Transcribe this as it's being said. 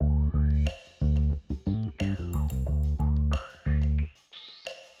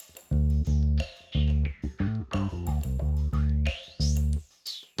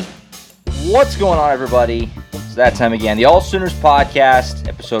What's going on, everybody? It's that time again. The AllSooners Podcast,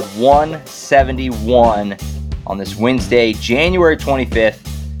 episode 171 on this Wednesday, January 25th,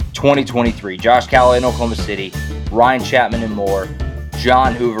 2023. Josh Callaway in Oklahoma City, Ryan Chapman in Moore,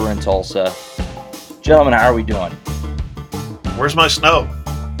 John Hoover in Tulsa. Gentlemen, how are we doing? Where's my snow?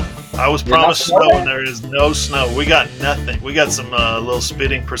 I was promised snow and there is no snow. We got nothing. We got some little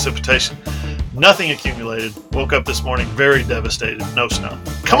spitting precipitation. Nothing accumulated. Woke up this morning very devastated. No snow.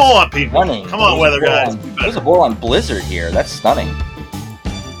 Come on, people. Stunning. Come on, weather guys. There's a borderline blizzard here. That's stunning.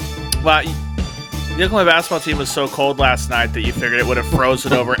 Well, the Oklahoma basketball team was so cold last night that you figured it would have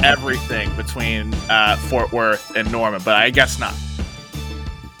frozen over everything between Fort Worth and Norman, but I guess not.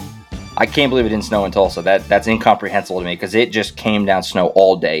 I can't believe it didn't snow in Tulsa. That's incomprehensible to me because it just came down snow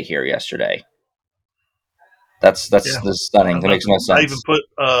all day here yesterday. That's stunning. That makes no sense. I even put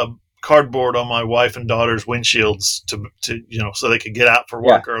cardboard on my wife and daughter's windshields to so they could get out for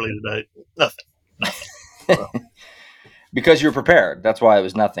work early today. Nothing. So. Because you were prepared. That's why it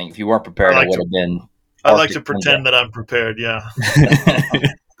was nothing. If you weren't prepared, it would have been. I like to pretend that I'm prepared. Yeah.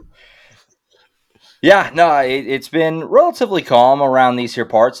 Yeah, no, it's been relatively calm around these here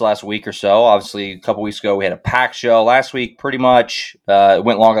parts the last week or so. Obviously, a couple weeks ago, we had a packed show. Last week, pretty much, it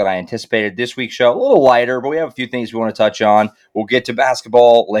went longer than I anticipated. This week's show, a little lighter, but we have a few things we want to touch on. We'll get to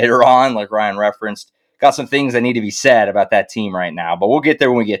basketball later on, like Ryan referenced. Got some things that need to be said about that team right now, but we'll get there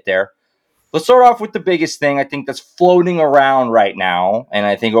when we get there. Let's start off with the biggest thing I think that's floating around right now, and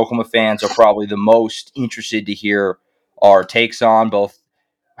I think Oklahoma fans are probably the most interested to hear our takes on both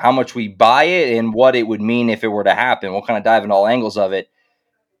how much we buy it and what it would mean if it were to happen. We'll kind of dive into all angles of it.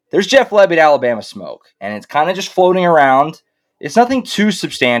 There's Jeff Lebby at Alabama smoke, and it's kind of just floating around. It's nothing too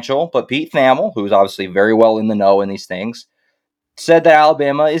substantial, but Pete Thamel, who's obviously very well in the know in these things, said that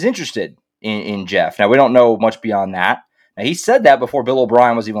Alabama is interested in Jeff. Now, we don't know much beyond that. Now, he said that before Bill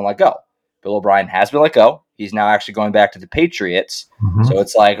O'Brien was even let go. Bill O'Brien has been let go. He's now actually going back to the Patriots. Mm-hmm. So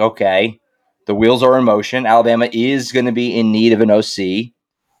it's like, okay, the wheels are in motion. Alabama is going to be in need of an OC.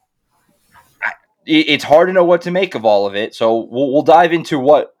 It's hard to know what to make of all of it, so we'll dive into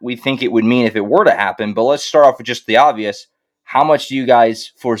what we think it would mean if it were to happen, but let's start off with just the obvious. How much do you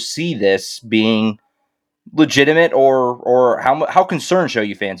guys foresee this being legitimate, or how concerned should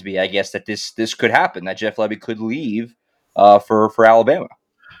you fans be, I guess, that this could happen, that Jeff Lebby could leave for Alabama?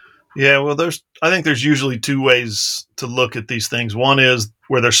 Yeah, well, I think there's usually two ways to look at these things. One is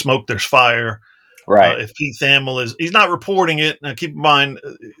where there's smoke, there's fire. Right. If Pete Thamel he's not reporting it. Now, keep in mind,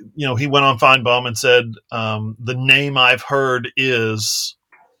 he went on Feinbaum and said, the name I've heard is,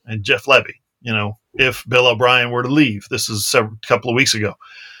 and Jeff Lebby, if Bill O'Brien were to leave. This is a couple of weeks ago.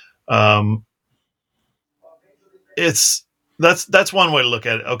 That's one way to look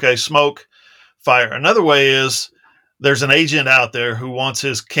at it. Okay. Smoke, fire. Another way is there's an agent out there who wants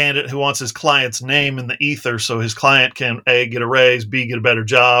his client's name in the ether so his client can A, get a raise, B, get a better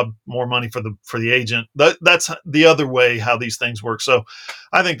job, more money for the agent. That's the other way how these things work. So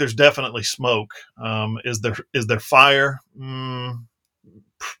I think there's definitely smoke. Is there fire?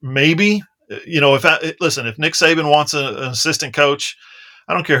 Maybe. If Nick Saban wants an assistant coach,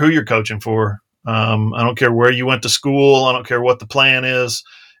 I don't care who you're coaching for. I don't care where you went to school. I don't care what the plan is.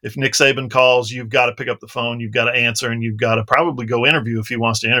 If Nick Saban calls, you've got to pick up the phone, you've got to answer, and you've got to probably go interview if he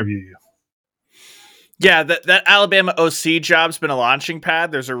wants to interview you. Yeah, that Alabama OC job's been a launching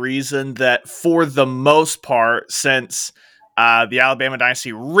pad. There's a reason that for the most part, since the Alabama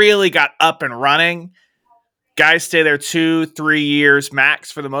dynasty really got up and running, guys stay there 2-3 years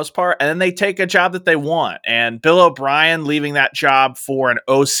max for the most part, and then they take a job that they want. And Bill O'Brien leaving that job for an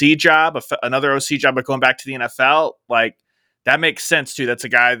OC job, another OC job, but going back to the NFL, that makes sense, too. That's a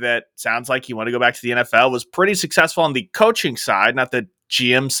guy that sounds like he wanted to go back to the NFL, was pretty successful on the coaching side, not the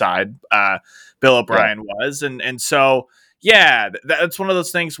GM side, Bill O'Brien was. And so, that's one of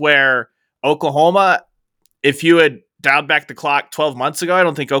those things where Oklahoma, if you had dialed back the clock 12 months ago, I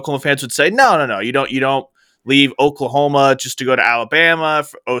don't think Oklahoma fans would say, no, you don't leave Oklahoma just to go to Alabama,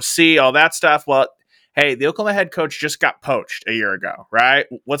 for OC, all that stuff. Well, hey, the Oklahoma head coach just got poached a year ago, right?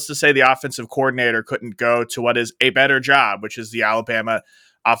 What's to say the offensive coordinator couldn't go to what is a better job, which is the Alabama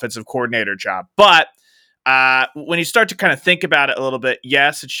offensive coordinator job? But when you start to kind of think about it a little bit,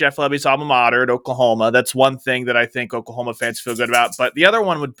 yes, it's Jeff Lebby's alma mater at Oklahoma. That's one thing that I think Oklahoma fans feel good about. But the other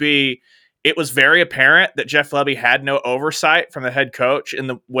one would be, it was very apparent that Jeff Lebby had no oversight from the head coach in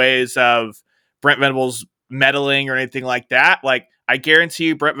the ways of Brent Venables meddling or anything like that. I guarantee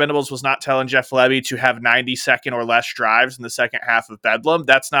you Brent Venables was not telling Jeff Lebby to have 90-second or less drives in the second half of Bedlam.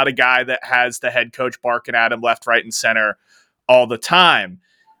 That's not a guy that has the head coach barking at him left, right, and center all the time.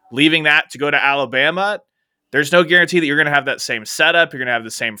 Leaving that to go to Alabama, there's no guarantee that you're going to have that same setup. You're going to have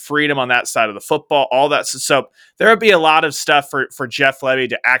the same freedom on that side of the football, all that. So there would be a lot of stuff for Jeff Lebby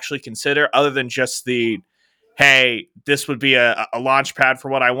to actually consider other than just hey, this would be a launch pad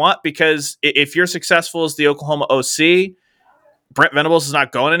for what I want. Because if you're successful as the Oklahoma OC, Brent Venables is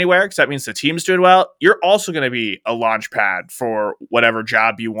not going anywhere because that means the team's doing well. You're also going to be a launch pad for whatever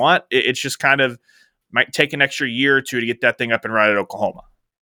job you want. It's just kind of might take an extra year or two to get that thing up and running at Oklahoma.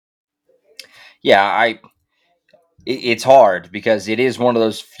 Yeah, it's hard because it is one of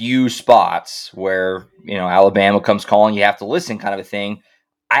those few spots where, Alabama comes calling, you have to listen kind of a thing.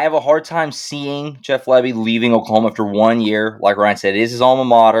 I have a hard time seeing Jeff Lebby leaving Oklahoma after 1 year. Like Ryan said, it is his alma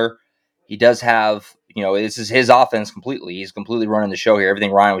mater. He does have, this is his offense completely. He's completely running the show here.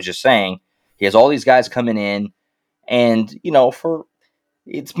 Everything Ryan was just saying. He has all these guys coming in. And,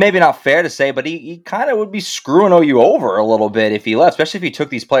 it's maybe not fair to say, but he kind of would be screwing OU over a little bit if he left, especially if he took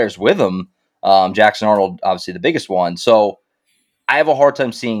these players with him. Jackson Arnold, obviously the biggest one. So I have a hard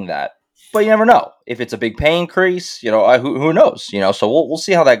time seeing that. But you never know. If it's a big pay increase, who knows? So we'll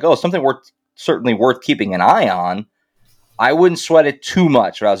see how that goes. Something certainly worth keeping an eye on. I wouldn't sweat it too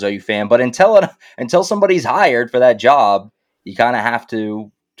much if I was an OU fan, but until somebody's hired for that job, you kind of have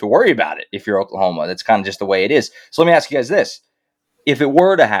to worry about it if you're Oklahoma. That's kind of just the way it is. So let me ask you guys this. If it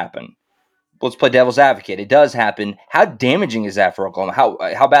were to happen, let's play devil's advocate. It does happen. How damaging is that for Oklahoma?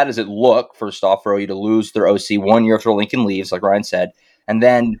 How bad does it look, first off, for OU to lose their OC 1 year after Lincoln leaves, like Ryan said? And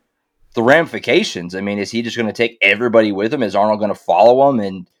then the ramifications. I mean, is he just going to take everybody with him? Is Arnold going to follow him?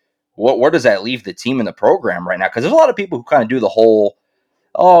 And where does that leave the team and the program right now? Because there's a lot of people who kind of do the whole,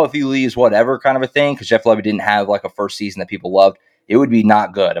 if he leaves, whatever kind of a thing. Because Jeff Lebby didn't have like a first season that people loved. It would be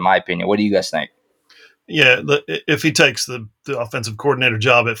not good, in my opinion. What do you guys think? Yeah, if he takes the offensive coordinator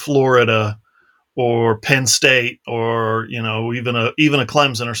job at Florida or Penn State or even a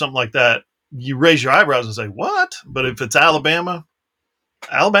Clemson or something like that, you raise your eyebrows and say, what? But if it's Alabama's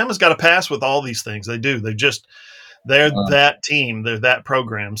got to pass with all these things. They do. They're that team. They're that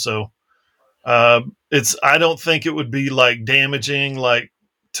program. So I don't think it would be like damaging like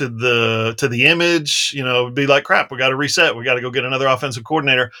to the image. It would be like, crap, we got to reset. We got to go get another offensive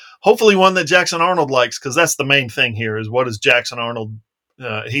coordinator. Hopefully one that Jackson Arnold likes, because that's the main thing here is what is Jackson Arnold.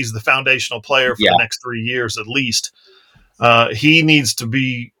 He's the foundational player for the next 3 years at least. He needs to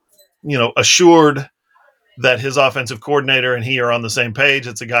be, assured that his offensive coordinator and he are on the same page.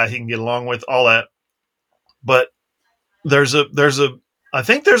 It's a guy he can get along with, all that. But I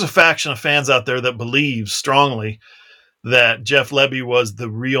think there's a faction of fans out there that believes strongly that Jeff Lebby was the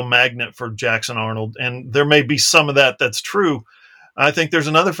real magnet for Jackson Arnold. And there may be some of that's true. I think there's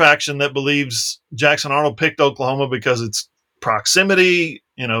another faction that believes Jackson Arnold picked Oklahoma because it's proximity,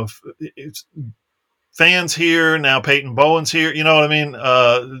 it's fans here. Now Peyton Bowen's here. You know what I mean?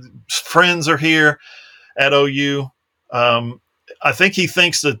 Friends are here at OU. I think he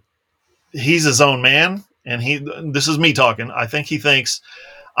thinks that he's his own man. And this is me talking. I think he thinks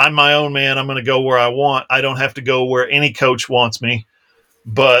I'm my own man. I'm going to go where I want. I don't have to go where any coach wants me.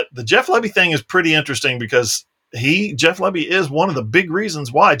 But the Jeff Lebby thing is pretty interesting because Jeff Lebby is one of the big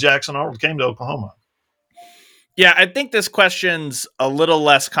reasons why Jackson Arnold came to Oklahoma. Yeah, I think this question's a little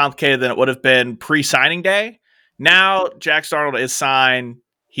less complicated than it would have been pre-signing day. Now, Jackson Arnold is signed.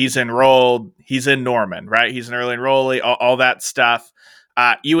 He's enrolled. He's in Norman, right? He's an early enrollee, all that stuff.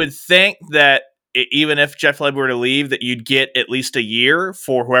 You would think that even if Jeff Lebby were to leave, that you'd get at least a year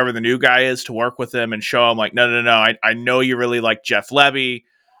for whoever the new guy is to work with him and show him like, no, I know you really like Jeff Lebby,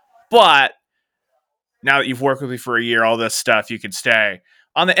 but now that you've worked with me for a year, all this stuff, you can stay.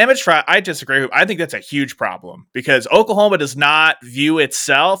 On the image front, I disagree. I think that's a huge problem because Oklahoma does not view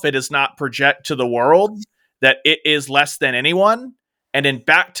itself. It does not project to the world that it is less than anyone. And in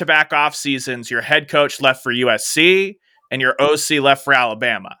back-to-back off seasons, your head coach left for USC and your OC left for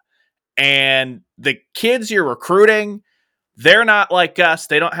Alabama. And the kids you're recruiting, they're not like us.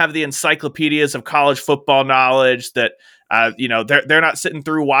 They don't have the encyclopedias of college football knowledge that, they're not sitting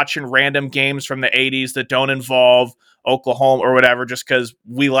through watching random games from the 80s that don't involve Oklahoma or whatever, just because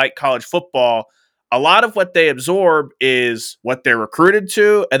we like college football. A lot of what they absorb is what they're recruited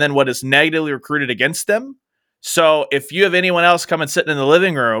to and then what is negatively recruited against them. So if you have anyone else coming sitting in the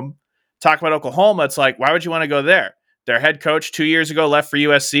living room, talk about Oklahoma, it's like, why would you want to go there? Their head coach 2 years ago left for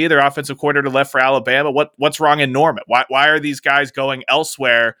USC. Their offensive coordinator left for Alabama. What's wrong in Norman? Why are these guys going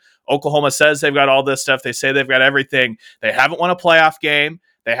elsewhere? Oklahoma says they've got all this stuff. They say they've got everything. They haven't won a playoff game.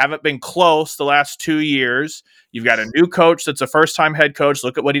 They haven't been close the last 2 years. You've got a new coach that's a first-time head coach.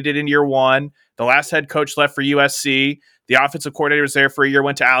 Look at what he did in year one. The last head coach left for USC. The offensive coordinator was there for a year,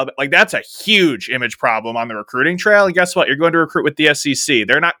 went to Alabama. Like, that's a huge image problem on the recruiting trail. And guess what? You're going to recruit with the SEC.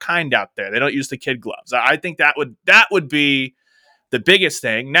 They're not kind out there. They don't use the kid gloves. I think that would be the biggest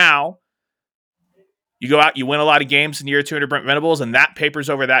thing. Now, you go out, you win a lot of games in year 2 under Brent Venables, and that papers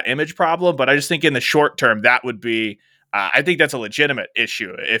over that image problem. But I just think in the short term, that would be, I think that's a legitimate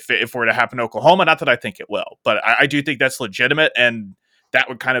issue if it were to happen in Oklahoma. Not that I think it will, but I do think that's legitimate, and that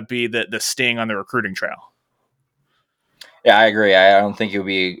would kind of be the sting on the recruiting trail. Yeah, I agree. I don't think it would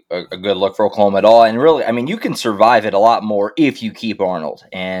be a good look for Oklahoma at all. And really, I mean, you can survive it a lot more if you keep Arnold.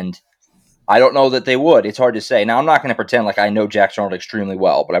 And I don't know that they would. It's hard to say. Now, I'm not going to pretend like I know Jackson Arnold extremely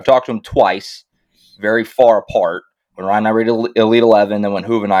well, but I've talked to him twice, very far apart, when Ryan and I were at Elite 11, then when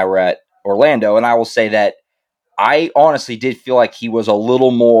Hoover and I were at Orlando. And I will say that I honestly did feel like he was a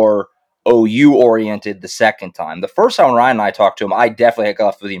little more OU-oriented the second time. The first time when Ryan and I talked to him, I definitely got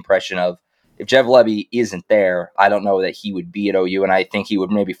off with the impression of, if Jeff Lebby isn't there, I don't know that he would be at OU, and I think he would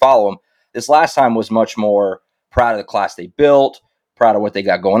maybe follow him. This last time was much more proud of the class they built, proud of what they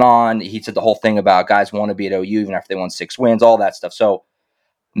got going on. He said the whole thing about guys want to be at OU even after they won 6 wins, all that stuff. So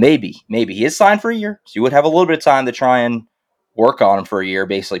maybe he is signed for a year, so you would have a little bit of time to try and work on him for a year,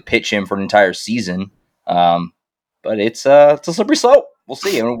 basically pitch him for an entire season. But it's a slippery slope. We'll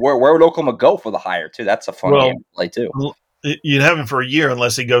see. And where would Oklahoma go for the hire, too? That's a fun game to play, too. You'd have him for a year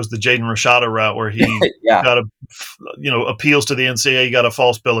unless he goes the Jaden Rashada route where he got appeals to the NCAA, he got a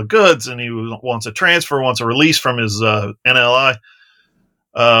false bill of goods, and he wants a transfer, wants a release from his NLI.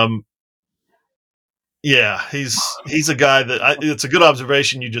 He's a guy that it's a good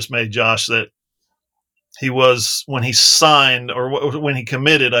observation you just made, Josh, that he was, when he signed, or when he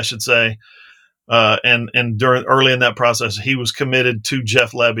committed, I should say, and during early in that process, he was committed to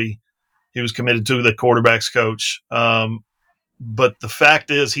Jeff Lebby. He was committed to the quarterback's coach. But the fact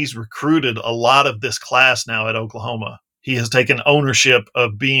is, he's recruited a lot of this class now at Oklahoma. He has taken ownership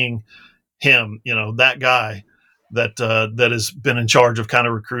of being him, that guy that has been in charge of kind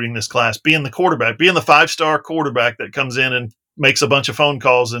of recruiting this class, being the quarterback, being the 5-star quarterback that comes in and makes a bunch of phone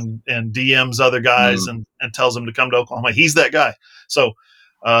calls and DMs other guys and tells them to come to Oklahoma. He's that guy. So,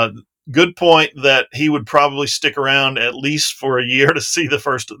 good point that he would probably stick around at least for a year to see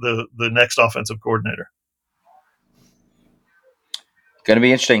the next offensive coordinator. Going to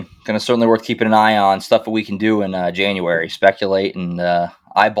be interesting. Going to certainly worth keeping an eye on. Stuff that we can do in January, speculate and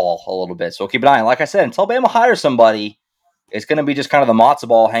eyeball a little bit. So we'll keep an eye on. Like I said, until Bama hires somebody, it's going to be just kind of the matzo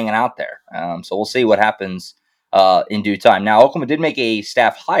ball hanging out there. So we'll see what happens in due time. Now, Oklahoma did make a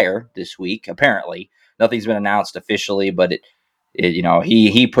staff hire this week. Apparently, nothing's been announced officially, but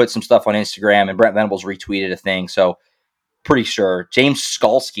he put some stuff on Instagram, and Brent Venables retweeted a thing. So pretty sure James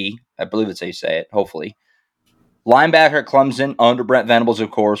Skalski, I believe that's how you say it. Hopefully. Linebacker at Clemson under Brent Venables, of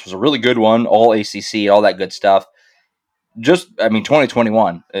course, was a really good one. All ACC, all that good stuff.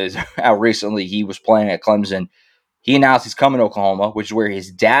 2021 is how recently he was playing at Clemson. He announced he's coming to Oklahoma, which is where his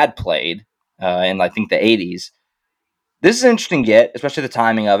dad played in, I think, the 80s. This is an interesting get, especially the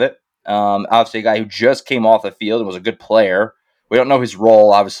timing of it. Obviously, a guy who just came off the field and was a good player. We don't know his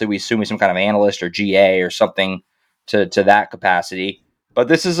role. Obviously, we assume he's some kind of analyst or GA or something to that capacity. But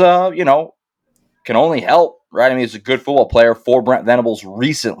this is, can only help, right? I mean, he's a good football player for Brent Venables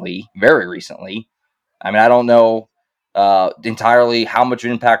recently, very recently. I mean, I don't know entirely how much of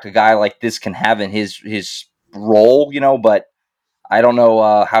an impact a guy like this can have in his role, but I don't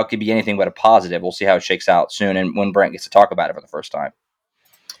know how it could be anything but a positive. We'll see how it shakes out soon and when Brent gets to talk about it for the first time.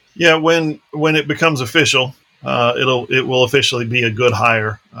 Yeah, when it becomes official, it will officially be a good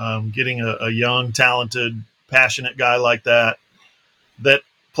hire. Getting a young, talented, passionate guy like that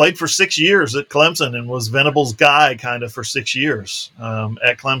played for 6 years at Clemson and was Venables' guy kind of for 6 years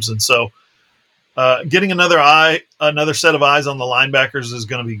at Clemson. So getting another set of eyes on the linebackers is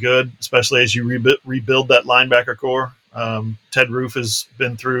going to be good, especially as you rebuild that linebacker core. Ted Roof has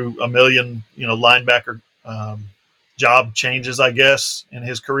been through a million, linebacker job changes, I guess, in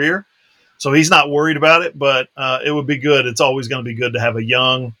his career. So he's not worried about it, but it would be good. It's always going to be good to have a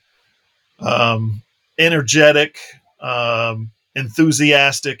young, energetic,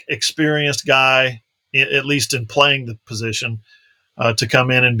 enthusiastic, experienced guy, at least in playing the position, to come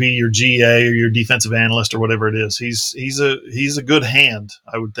in and be your GA or your defensive analyst or whatever it is. He's a good hand,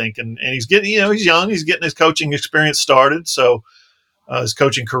 I would think, and he's getting, he's young, he's getting his coaching experience started, so his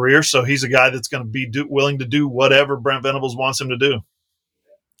coaching career. So he's a guy that's going to be willing to do whatever Brent Venables wants him to do.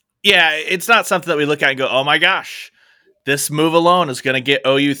 Yeah, it's not something that we look at and go, oh my gosh, this move alone is going to get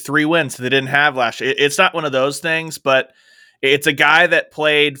OU 3 wins they didn't have last year. It's not one of those things, but it's a guy that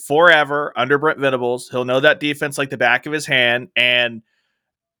played forever under Brent Venables. He'll know that defense like the back of his hand. And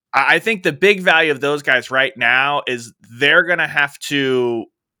I think the big value of those guys right now is they're going to have to,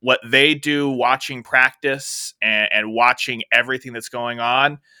 what they do watching practice and watching everything that's going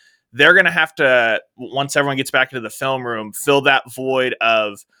on, they're going to have to, once everyone gets back into the film room, fill that void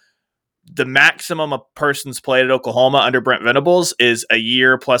of the maximum a person's played at Oklahoma under Brent Venables is a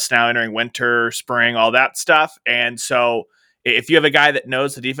year plus now entering winter, spring, all that stuff. And so if you have a guy that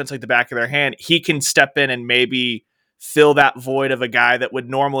knows the defense like the back of their hand, he can step in and maybe fill that void of a guy that would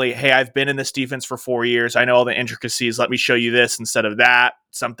normally, hey, I've been in this defense for 4 years. I know all the intricacies. Let me show you this instead of that.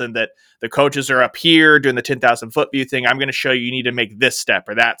 Something that the coaches are up here doing the 10,000 foot view thing. I'm going to show you need to make this step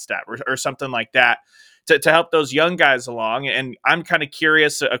or that step or something like that to help those young guys along. And I'm kind of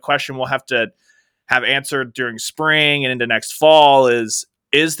curious, a question we'll have to have answered during spring and into next fall is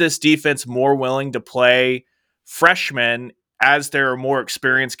this defense more willing to play freshmen as there are more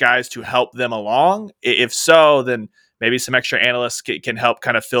experienced guys to help them along? If so, then maybe some extra analysts can help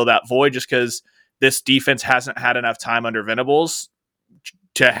kind of fill that void, just because this defense hasn't had enough time under Venables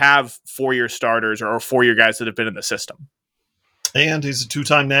to have 4-year starters or 4-year guys that have been in the system. And he's a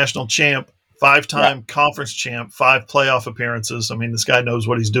 2-time national champ, 5-time conference champ, 5 playoff appearances. I mean, this guy knows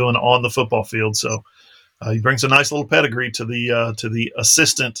what he's doing on the football field. So he brings a nice little pedigree to the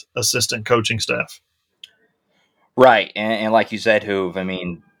assistant coaching staff. Right. And like you said, Hoove, I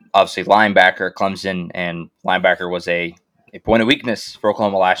mean, obviously linebacker, Clemson, and linebacker was a point of weakness for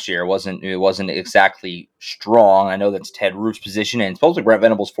Oklahoma last year. It wasn't exactly strong. I know that's Ted Roof's position, and it's supposedly Brent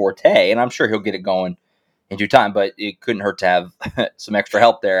Venables' forte, and I'm sure he'll get it going in due time, but it couldn't hurt to have some extra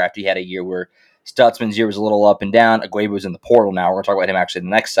help there after he had a year where Stutzman's year was a little up and down. Aguabu was in the portal now. We're going to talk about him actually in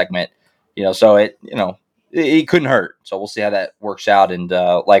the next segment. So it couldn't hurt. So we'll see how that works out, and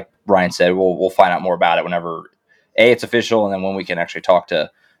like Ryan said, we'll find out more about it whenever it's official, and then when we can actually talk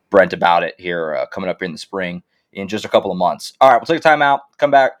to Brent about it here coming up in the spring in just a couple of months. All right, we'll take a time out,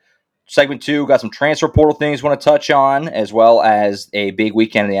 come back. Segment 2, got some transfer portal things we want to touch on, as well as a big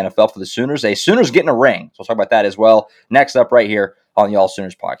weekend in the NFL for the Sooners. Sooners getting a ring, so we'll talk about that as well. Next up right here on the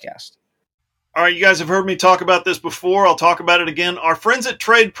AllSooners Podcast. All right, you guys have heard me talk about this before. I'll talk about it again. Our friends at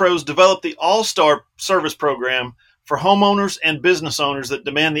Trade Pros developed the All-Star Service Program for homeowners and business owners that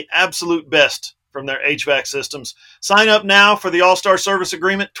demand the absolute best from their HVAC systems. Sign up now for the All-Star Service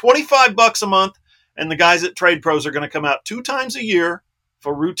Agreement, $25 a month, and the guys at Trade Pros are going to come out 2 times a year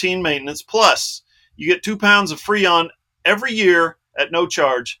for routine maintenance. Plus, you get 2 pounds of Freon every year at no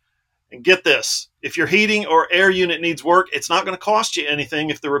charge. And get this, if your heating or air unit needs work, it's not going to cost you anything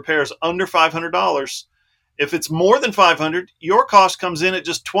if the repair is under $500. If it's more than $500, your cost comes in at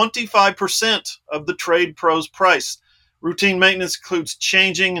just 25% of the Trade Pros price. Routine maintenance includes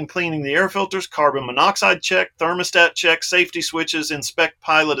changing and cleaning the air filters, carbon monoxide check, thermostat check, safety switches, inspect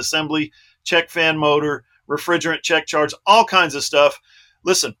pilot assembly, check fan motor, refrigerant check charge, all kinds of stuff.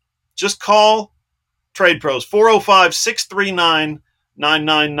 Listen, just call Trade Pros,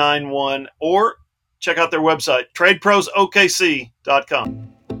 405-639-9991, or check out their website, tradeprosokc.com.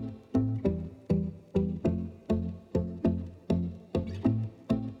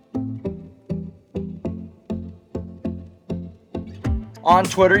 On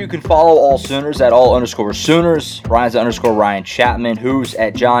Twitter, you can follow AllSooners at @all_Sooners. Ryan's at _Ryan Chapman. Who's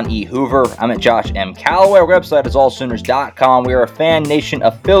at John E. Hoover. I'm at Josh M. Callaway. Our website is allsooners.com. We are a Fan Nation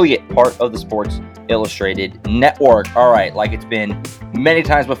affiliate, part of the Sports Illustrated Network. All right, like it's been many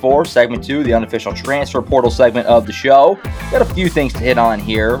times before, segment 2, the unofficial transfer portal segment of the show. Got a few things to hit on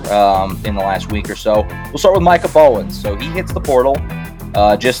here in the last week or so. We'll start with Micah Bowens. So he hits the portal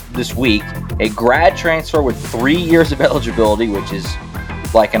just this week. A grad transfer with 3 years of eligibility, which is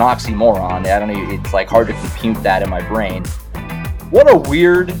like an oxymoron. I don't know, it's like hard to compute that in my brain. What a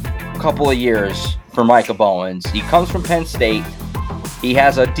weird couple of years for Micah Bowens. He comes from Penn State. He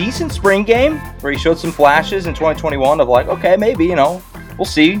has a decent spring game where he showed some flashes in 2021 of like, okay, maybe, we'll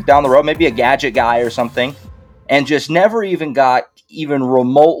see down the road, maybe a gadget guy or something, and just never even got even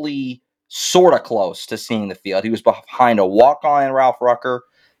remotely sort of close to seeing the field. He was behind a walk-on in Ralph Rucker.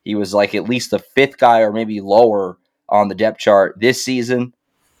 He was like at least the 5th guy or maybe lower on the depth chart this season.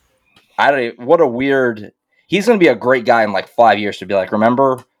 What a weird. He's going to be a great guy in like 5 years to be like,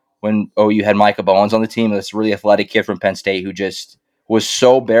 remember when OU had Micah Bowens on the team, this really athletic kid from Penn State who just was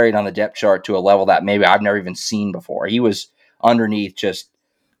so buried on the depth chart to a level that maybe I've never even seen before. He was underneath just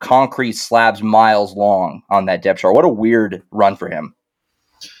concrete slabs miles long on that depth chart. What a weird run for him.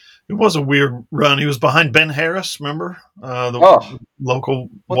 It was a weird run. He was behind Ben Harris, remember? The local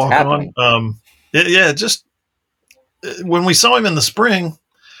walk-on. Just when we saw him in the spring,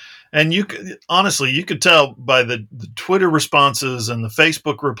 and you could tell by the Twitter responses and the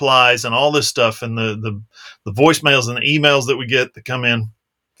Facebook replies and all this stuff and the voicemails and the emails that we get that come in,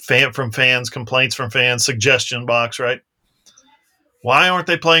 complaints from fans, suggestion box, right? Why aren't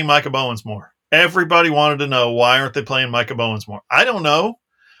they playing Micah Bowens more? Everybody wanted to know, why aren't they playing Micah Bowens more? I don't know.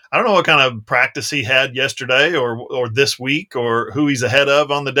 I don't know what kind of practice he had yesterday or this week, or who he's ahead of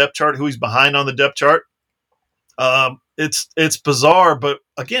on the depth chart, who he's behind on the depth chart. It's bizarre, but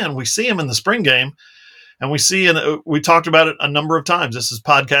again, we see him in the spring game, and we talked about it a number of times. This is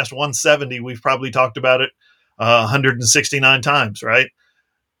podcast 170. We've probably talked about it 169 times, right?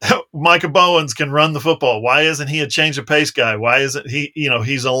 Micah Bowens can run the football. Why isn't he a change of pace guy? Why isn't he,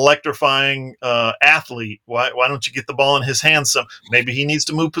 he's an electrifying athlete. Why don't you get the ball in his hands? Maybe he needs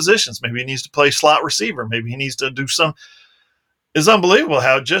to move positions. Maybe he needs to play slot receiver. Maybe he needs to do some. It's unbelievable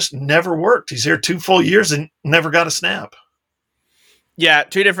how it just never worked. He's here 2 full years and never got a snap. Yeah,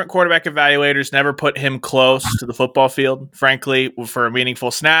 2 different quarterback evaluators never put him close to the football field, frankly, for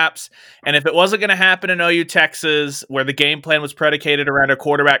meaningful snaps. And if it wasn't going to happen in OU, Texas, where the game plan was predicated around a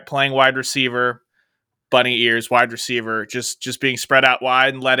quarterback playing wide receiver, bunny ears, wide receiver, just being spread out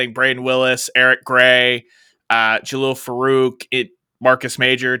wide and letting Braden Willis, Eric Gray, Jalil Farouk, Marcus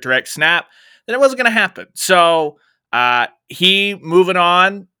Major direct snap, then it wasn't going to happen. So he moving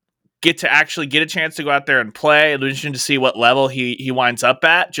on, get to actually get a chance to go out there and play. It'll be interesting to see what level he winds up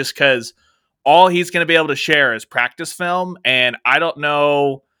at, just because all he's going to be able to share is practice film. And I don't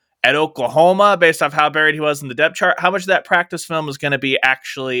know at Oklahoma, based off how buried he was in the depth chart, how much of that practice film is going to be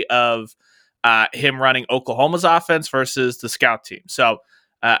actually of him running Oklahoma's offense versus the scout team. So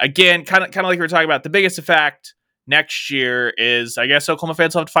again, kind of like we were talking about, the biggest effect next year is, I guess, Oklahoma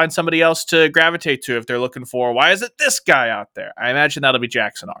fans will have to find somebody else to gravitate to if they're looking for, why is it this guy out there? I imagine that'll be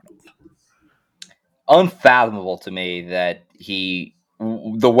Jackson Arnold. Unfathomable to me that the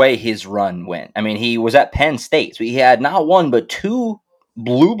way his run went. I mean, he was at Penn State, so he had not 1 but 2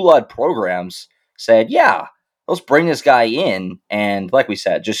 blue blood programs said, yeah, let's bring this guy in. And like we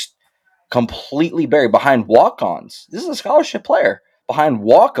said, just completely buried behind walk-ons. This is a scholarship player behind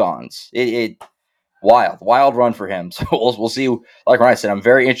walk-ons. Wild run for him. So we'll see. Like Ryan said, I'm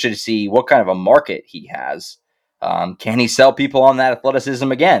very interested to see what kind of a market he has. Can he sell people on that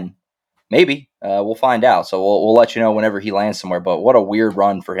athleticism again? Maybe. We'll find out. So we'll let you know whenever he lands somewhere. But what a weird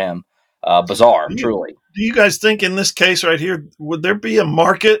run for him. Bizarre, truly. Do you guys think in this case right here, would there be a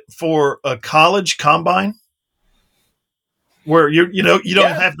market for a college combine where you don't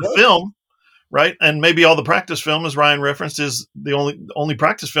have the film, right? And maybe all the practice film, as Ryan referenced, is the only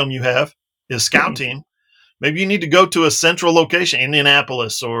practice film you have is scout team. Maybe you need to go to a central location,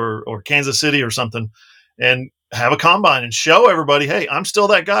 Indianapolis or Kansas City or something, and have a combine and show everybody, hey, I'm still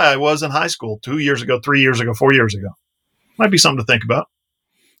that guy I was in high school 2 years ago, 3 years ago, 4 years ago. Might be something to think about.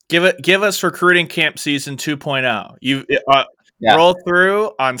 Give us recruiting camp season 2.0. You roll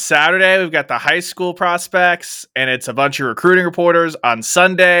through on Saturday. We've got the high school prospects, and it's a bunch of recruiting reporters. On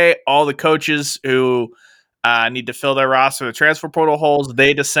Sunday, all the coaches who need to fill their roster with transfer portal holes,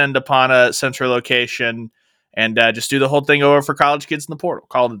 they descend upon a central location and just do the whole thing over for college kids in the portal.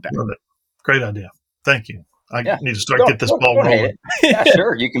 Call it a day. Love it. Great idea. Thank you. I need to get this ball rolling. Yeah,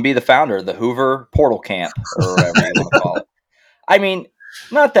 sure. You can be the founder of the Hoover Portal Camp or whatever you want to call it. I mean,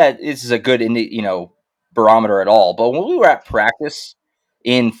 not that this is a good, barometer at all, but when we were at practice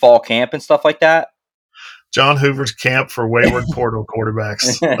in fall camp and stuff like that, John Hoover's camp for wayward portal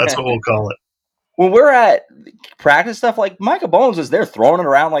quarterbacks. That's what we'll call it. When we're at practice stuff, like Micah Bowens is there throwing it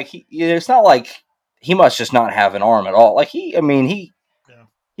around like it's not like he must just not have an arm at all. Like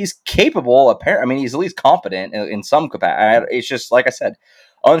he's capable. Apparently, I mean, he's at least competent in some capacity. It's just like I said,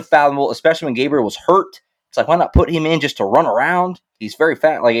 unfathomable. Especially when Gabriel was hurt. It's like, why not put him in just to run around? He's very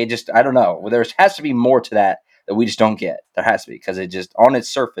fat. Like I don't know. There has to be more to that we just don't get. There has to be, because it just on its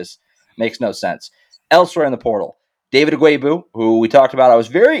surface makes no sense. Elsewhere in the portal, David Agwebu, who we talked about, I was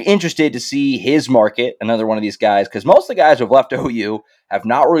very interested to see his market. Another one of these guys, because most of the guys who have left OU have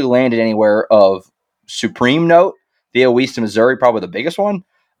not really landed anywhere of supreme note. Theo Weiss to Missouri, probably the biggest one.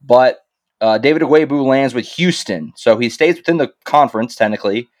 But David Agwebu lands with Houston. So he stays within the conference,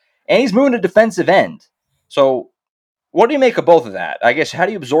 technically. And he's moving to defensive end. So what do you make of both of that? I guess, how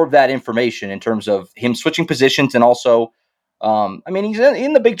do you absorb that information in terms of him switching positions and also, he's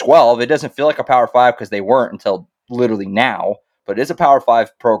in the Big 12. It doesn't feel like a Power 5 because they weren't until literally now. But it is a Power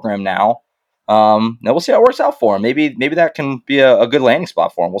 5 program now. Now we'll see how it works out for him. Maybe that can be a good landing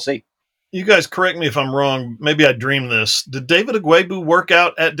spot for him. We'll see. You guys correct me if I'm wrong. Maybe I dreamed this. Did David Agwebu work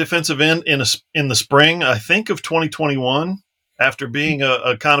out at defensive end in the spring, I think, of 2021? After being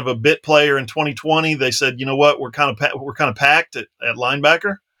a kind of a bit player in 2020, they said, you know what, we're kind of packed at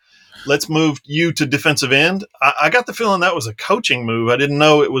linebacker. Let's move you to defensive end. I got the feeling that was a coaching move. I didn't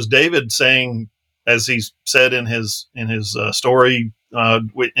know it was David saying, as he said in his story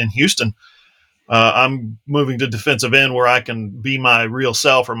in Houston. I'm moving to defensive end where I can be my real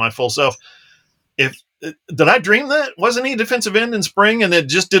self or my full self. Did I dream that? Wasn't he defensive end in spring and it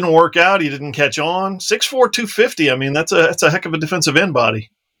just didn't work out? He didn't catch on. 6'4", 250. I mean, that's a heck of a defensive end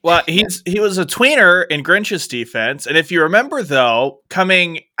body. Well, he was a tweener in Grinch's defense. And if you remember, though,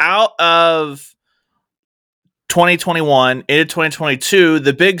 coming out of 2021 into 2022,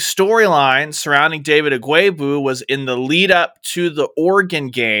 the big storyline surrounding David Ugwoegbu was in the lead up to the Oregon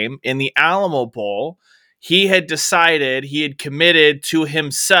game in the Alamo Bowl. He had decided, he had committed to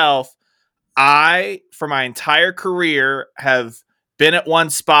himself, I, for my entire career, have been at one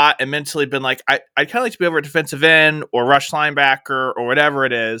spot and mentally been like, I'd kind of like to be over a defensive end or rush linebacker or whatever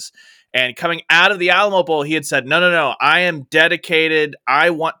it is. And coming out of the Alamo Bowl, he had said, no, I am dedicated.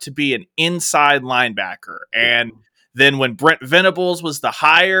 I want to be an inside linebacker. And then when Brent Venables was the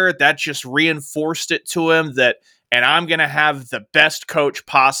hire, that just reinforced it to him and I'm going to have the best coach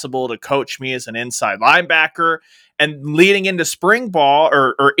possible to coach me as an inside linebacker. And leading into spring ball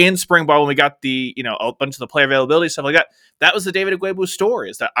or in spring ball, when we got the, a bunch of the player availability, stuff like that, that was the David Ugwoegbu story,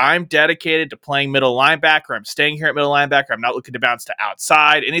 is that I'm dedicated to playing middle linebacker. I'm staying here at middle linebacker. I'm not looking to bounce to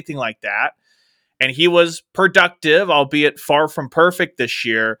outside, anything like that. And he was productive, albeit far from perfect this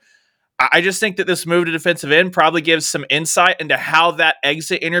year. I just think that this move to defensive end probably gives some insight into how that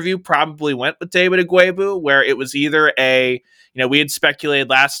exit interview probably went with David Ugwoegbu, where it was either we had speculated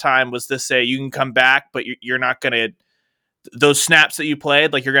last time, was this you can come back, but you're not going to, those snaps that you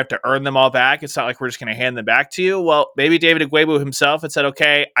played, like you're going to have to earn them all back. It's not like we're just going to hand them back to you. Well, maybe David Ugwoegbu himself had said,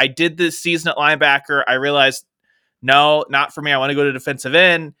 okay, I did this season at linebacker. I realized, no, not for me. I want to go to defensive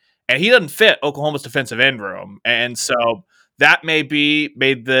end. And he doesn't fit Oklahoma's defensive end room. And so that made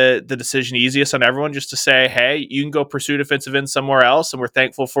the decision easiest on everyone, just to say, hey, you can go pursue defensive end somewhere else. And we're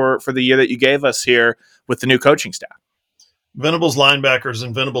thankful for the year that you gave us here with the new coaching staff. Venables linebackers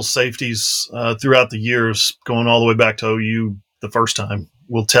and Venables safeties throughout the years, going all the way back to OU the first time,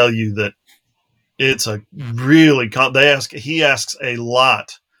 will tell you that it's a really he asks a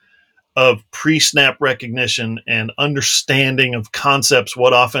lot of pre-snap recognition and understanding of concepts,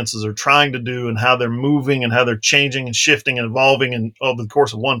 what offenses are trying to do and how they're moving and how they're changing and shifting and evolving in over the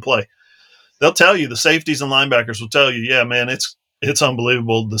course of one play. They'll tell you, the safeties and linebackers will tell you, yeah, man, it's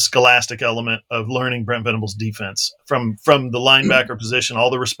unbelievable, the scholastic element of learning Brent Venables' defense from the linebacker position, all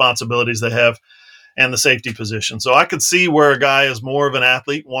the responsibilities they have, and the safety position. So I could see where a guy is more of an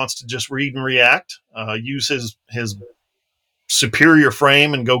athlete, wants to just read and react, use his superior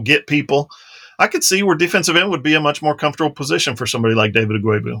frame and go get people. I could see where defensive end would be a much more comfortable position for somebody like David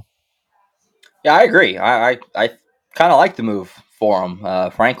Ugwoegbu. Yeah, I agree. I kind of like the move for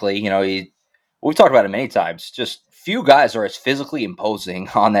him. Frankly, we've talked about it many times. Just few guys are as physically imposing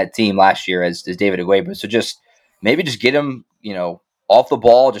on that team last year as David Ugwoegbu. So maybe get him, off the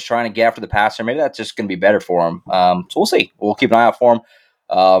ball, just trying to get after the passer. Maybe that's just going to be better for him. So we'll see. We'll keep an eye out for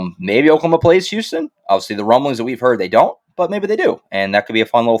him. Maybe Oklahoma plays Houston. Obviously, the rumblings that we've heard, they don't, but maybe they do. And that could be a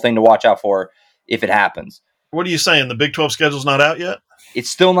fun little thing to watch out for if it happens. What are you saying? The Big 12 schedule's not out yet?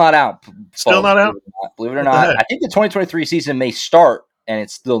 It's still not out. Still not out? Believe it or not. I think the 2023 season may start, and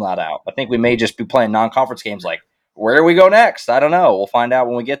it's still not out. I think we may just be playing non-conference games like, where do we go next? I don't know. We'll find out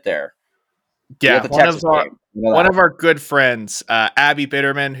when we get there. Yeah, one of our good friends, Abby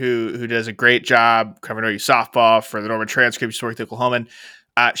Bitterman, who does a great job covering OU softball for the Norman Transcript. She's worked at Oklahoma.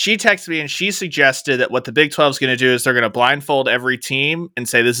 She texted me and she suggested that what the Big 12 is going to do is they're going to blindfold every team and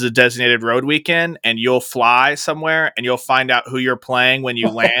say this is a designated road weekend, and you'll fly somewhere and you'll find out who you're playing when you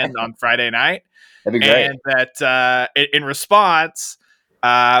land on Friday night. That'd be great. And that in response,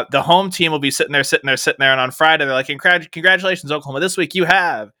 the home team will be sitting there, and on Friday they're like, "Congratulations, Oklahoma! This week you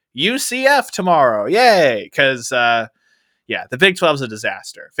have UCF tomorrow, yay!" Because the Big 12 is a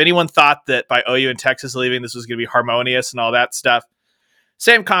disaster. If anyone thought that by OU and Texas leaving this was going to be harmonious and all that stuff,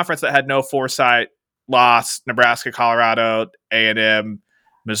 same conference that had no foresight, lost Nebraska, Colorado, A&M,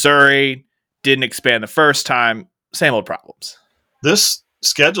 Missouri, didn't expand the first time, same old problems. This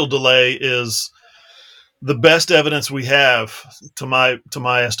schedule delay is the best evidence we have, to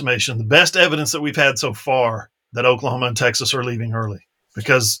my estimation, the best evidence that we've had so far that Oklahoma and Texas are leaving early,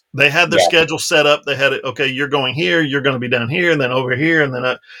 because they had their schedule set up. They had it, okay, you're going here, you're going to be down here, and then over here, and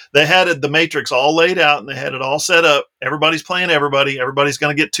then they had the matrix all laid out, and they had it all set up. Everybody's playing everybody. Everybody's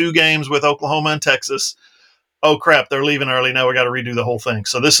going to get 2 games with Oklahoma and Texas. Oh, crap, they're leaving early. Now we got to redo the whole thing.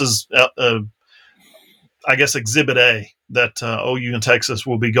 So this is, I guess, Exhibit A, that OU and Texas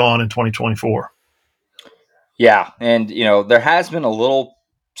will be gone in 2024. Yeah, and there has been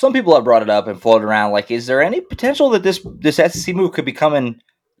some people have brought it up and floated around, like, is there any potential that this SEC move could be coming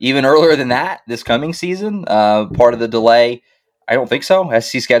even earlier than that this coming season? Part of the delay, I don't think so.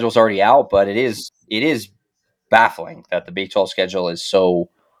 SEC schedule's already out, but it is baffling that the Big 12 schedule is so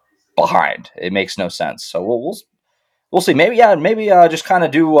behind. It makes no sense. So we'll see. Maybe just kind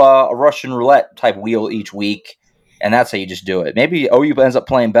of do a Russian roulette type wheel each week, and that's how you just do it. Maybe OU ends up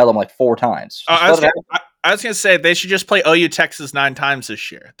playing Bedlam like 4 times. I was going to say they should just play OU Texas 9 times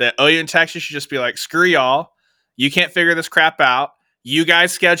this year. That OU and Texas should just be like, screw y'all. You can't figure this crap out. You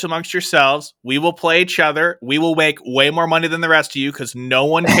guys schedule amongst yourselves. We will play each other. We will make way more money than the rest of you because no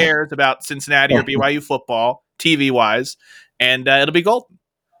one cares about Cincinnati or BYU football, TV-wise, and it'll be golden.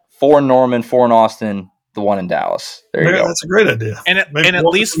 4 in Norman, 4 in Austin, the 1 in Dallas. There you go. That's a great idea. And at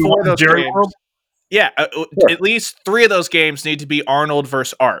least 4 of those games. World? Yeah, sure. At least 3 of those games need to be Arnold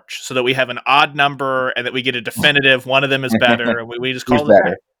versus Arch so that we have an odd number and that we get a definitive one of them is better. And we just call it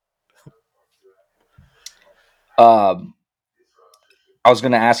better. I was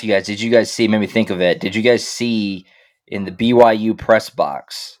going to ask you guys, did you guys see, made me think of it, did you guys see in the BYU press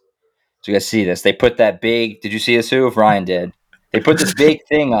box, did you guys see this? They put that big, did you see this, Sue? If Ryan did. They put this big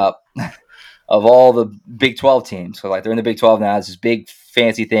thing up of all the Big 12 teams. So, like, they're in the Big 12 now. It's this big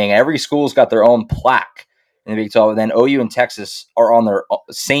fancy thing. Every school's got their own plaque in the Big 12. And then OU and Texas are on their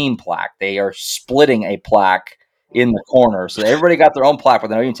same plaque. They are splitting a plaque in the corner. So everybody got their own plaque, but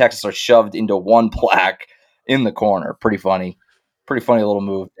then OU and Texas are shoved into one plaque in the corner. Pretty funny. Pretty funny little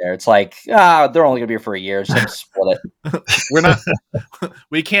move there. It's like, they're only going to be here for a year, so split it.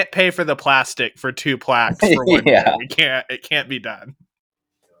 We can't pay for the plastic for 2 plaques for 1 year. We can't. It can't be done.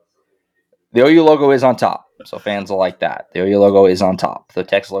 The OU logo is on top, so fans will like that. The OU logo is on top. The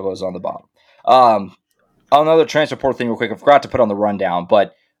Texas logo is on the bottom. Another transfer portal thing real quick. I forgot to put on the rundown,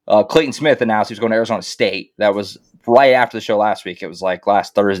 but Clayton Smith announced he was going to Arizona State. That was right after the show last week. It was like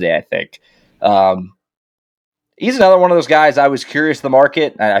last Thursday, I think. He's another one of those guys I was curious to the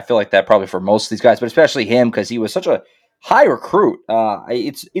market. I feel like that probably for most of these guys, but especially him because he was such a high recruit.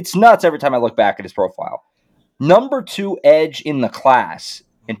 It's nuts every time I look back at his profile. Number 2 edge in the class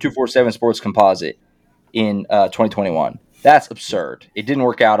in 247 Sports Composite in 2021. That's absurd. It didn't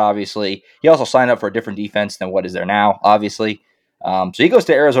work out, obviously. He also signed up for a different defense than what is there now, obviously. So he goes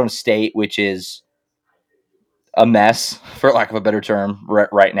to Arizona State, which is a mess, for lack of a better term,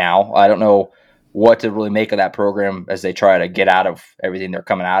 right now. I don't know what to really make of that program as they try to get out of everything they're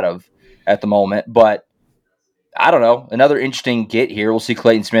coming out of at the moment. But I don't know. Another interesting get here. We'll see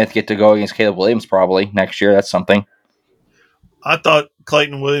Clayton Smith get to go against Caleb Williams probably next year. That's something. I thought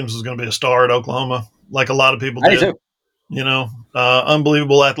Clayton Williams was going to be a star at Oklahoma, like a lot of people did. I do too. You know,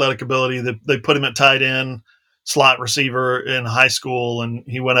 unbelievable athletic ability. They put him at tight end, slot receiver in high school, and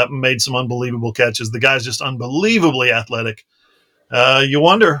he went up and made some unbelievable catches. The guy's just unbelievably athletic. You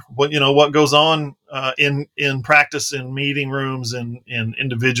wonder what goes on in practice, in meeting rooms, and in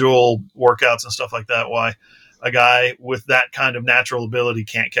individual workouts and stuff like that. Why a guy with that kind of natural ability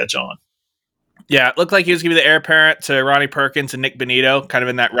can't catch on. Yeah, it looked like he was going to be the heir apparent to Ronnie Perkins and Nick Benito, kind of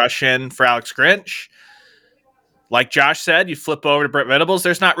in that rush in for Alex Grinch. Like Josh said, you flip over to Brent Venables.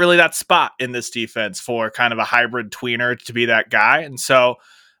 There's not really that spot in this defense for kind of a hybrid tweener to be that guy. And so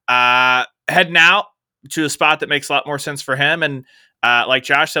heading out to a spot that makes a lot more sense for him. And like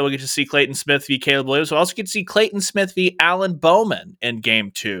Josh said, we'll get to see Clayton Smith v. Caleb Williams. We'll also get to see Clayton Smith v. Alan Bowman in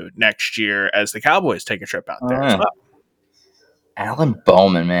Game 2 next year as the Cowboys take a trip out there as well. Alan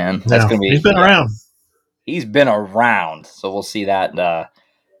Bowman, man. That's going to be. He's been around. He's been around. So we'll see that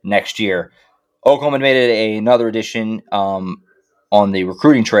next year. Oklahoma made another addition on the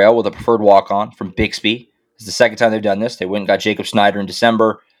recruiting trail with a preferred walk-on from Bixby. It's the second time they've done this. They went and got Jacob Snyder in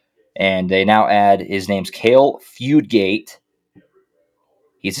December, and they now add his name's Cale Feudgate.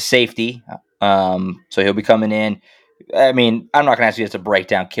 He's a safety, so he'll be coming in. I mean, I'm not going to ask you to break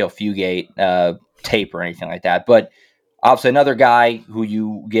down Cale Feudgate tape or anything like that, but obviously another guy who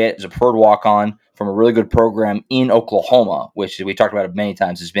you get as a preferred walk-on from a really good program in Oklahoma, which we talked about it many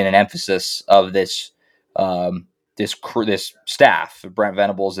times, has been an emphasis of this staff, Brent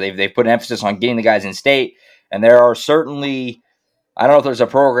Venables. They've put an emphasis on getting the guys in state, and there are certainly, I don't know if there's a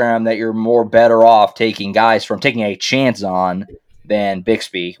program that you're more better off taking guys from, taking a chance on than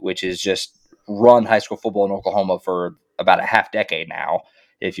Bixby, which is just run high school football in Oklahoma for about a half decade now,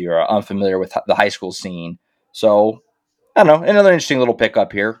 if you're unfamiliar with the high school scene. So I don't know, another interesting little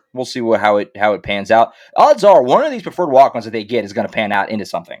pickup here. We'll see how it pans out. Odds are one of these preferred walk-ons that they get is going to pan out into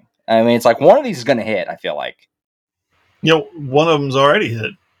something. I mean, it's like one of these is going to hit, I feel like. One of them's already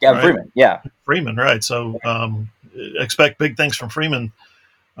hit. Yeah, right? Freeman. Yeah. Freeman, right. So expect big things from Freeman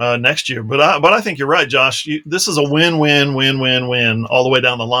next year. But I think you're right, Josh. This is a win all the way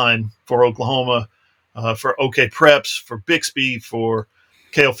down the line for Oklahoma, for OK Preps, for Bixby, for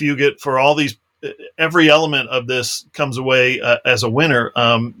Cale Feudgate, for all these every element of this comes away as a winner.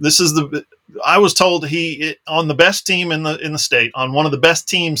 I was told on the best team in the state, on one of the best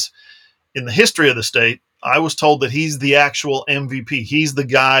teams in the history of the state. I was told that he's the actual MVP. He's the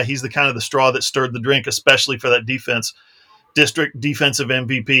guy. He's the kind of the straw that stirred the drink, especially for that defense, district defensive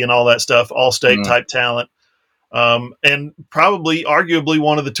MVP and all that stuff, all state type talent. And probably arguably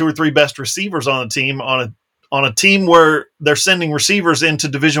one of the 2 or 3 best receivers on the team on a team where they're sending receivers into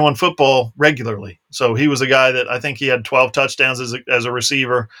Division I football regularly. So he was a guy that I think he had 12 touchdowns as a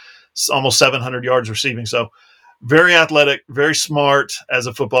receiver, almost 700 yards receiving. So very athletic, very smart as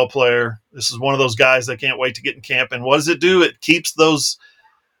a football player. This is one of those guys that can't wait to get in camp. And what does it do? It keeps those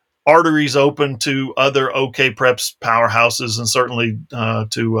arteries open to other OK Preps powerhouses, and certainly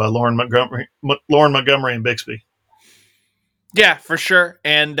to Lauren Montgomery and Bixby. Yeah, for sure.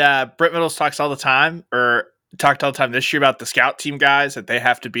 And Britt Middles talked all the time this year about the scout team guys, that they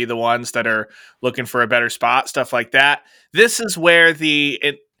have to be the ones that are looking for a better spot, stuff like that. This is where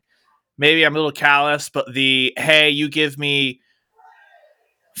maybe I'm a little callous, but hey, you give me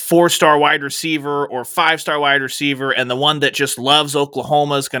 4-star wide receiver or 5-star wide receiver, and the one that just loves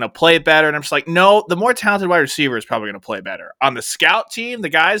Oklahoma is going to play better. And I'm just like, no, the more talented wide receiver is probably going to play better. On the scout team, the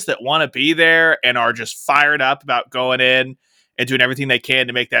guys that want to be there and are just fired up about going in and doing everything they can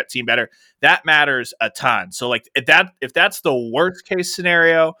to make that team better, that matters a ton. So like if that's the worst case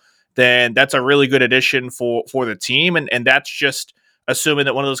scenario, then that's a really good addition for the team. And that's just assuming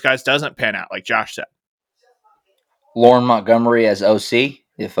that one of those guys doesn't pan out, like Josh said. Lauren Montgomery as OC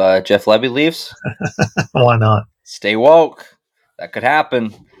if Jeff Lebby leaves. Why not? Stay woke. That could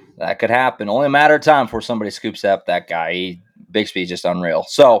happen. Only a matter of time before somebody scoops up that guy. Bixby is just unreal.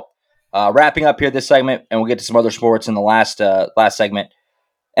 So wrapping up here this segment, and we'll get to some other sports in the last segment.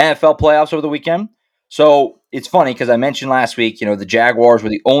 NFL playoffs over the weekend. So it's funny because I mentioned last week, the Jaguars were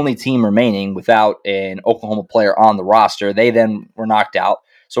the only team remaining without an Oklahoma player on the roster. They then were knocked out.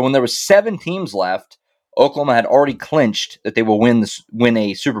 So when there were 7 teams left, Oklahoma had already clinched that they will win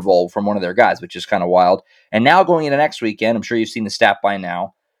a Super Bowl from one of their guys, which is kind of wild. And now going into next weekend, I'm sure you've seen the stat by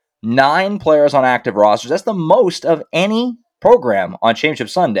now, 9 players on active rosters. That's the most of any program on Championship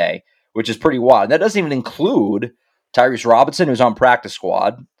Sunday, which is pretty wild. That doesn't even include Tyrese Robinson, who's on practice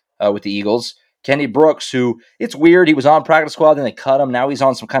squad with the Eagles. Kenny Brooks, who, it's weird, he was on practice squad, then they cut him. Now he's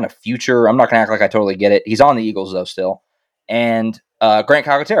on some kind of future. I'm not going to act like I totally get it. He's on the Eagles, though, still. And Grant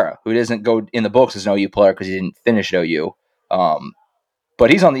Calcaterra, who doesn't go in the books as an OU player because he didn't finish at OU.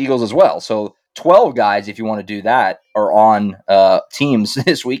 But he's on the Eagles as well. So 12 guys, if you want to do that, are on teams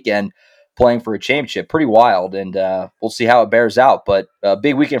this weekend playing for a championship. Pretty wild, and we'll see how it bears out. But a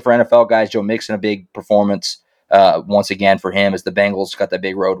big weekend for NFL guys. Joe Mixon, a big performance once again for him as the Bengals got that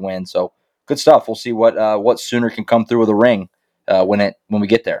big road win. So good stuff. We'll see what Sooner can come through with a ring when we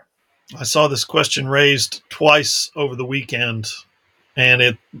get there. I saw this question raised twice over the weekend,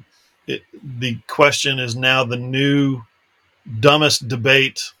 and the question is now the new dumbest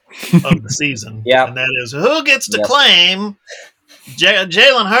debate of the season. Yeah, and that is, who gets to claim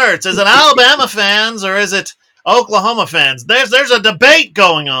Jalen Hurts? Is it Alabama fans or is it Oklahoma fans? There's a debate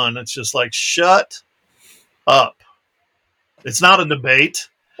going on. It's just like, shut up. It's not a debate.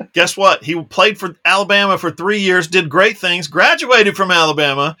 Guess what? He played for Alabama for 3 years, did great things, graduated from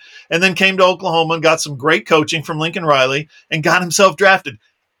Alabama, and then came to Oklahoma and got some great coaching from Lincoln Riley and got himself drafted.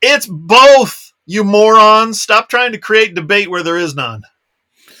 It's both, you morons. Stop trying to create debate where there is none.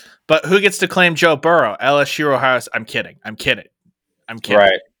 But who gets to claim Joe Burrow? LSU or Ohio State? I'm kidding.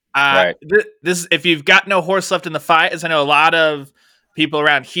 Right. This, if you've got no horse left in the fight, as I know a lot of people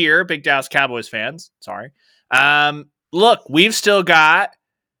around here, big Dallas Cowboys fans, sorry. Look, we've still got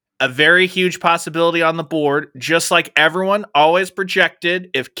a very huge possibility on the board, just like everyone always projected.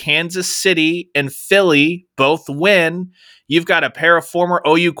 If Kansas City and Philly both win, you've got a pair of former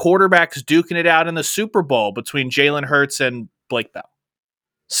OU quarterbacks duking it out in the Super Bowl between Jalen Hurts and Blake Bell.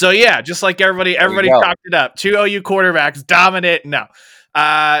 So yeah, just like everybody talked it up. 2 OU quarterbacks dominant. No,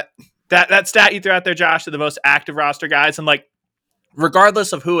 that stat you threw out there, Josh, are the most active roster guys, and like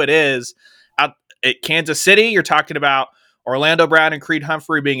regardless of who it is, at Kansas City, you're talking about Orlando Brown and Creed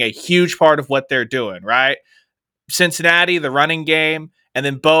Humphrey being a huge part of what they're doing, right? Cincinnati, the running game, and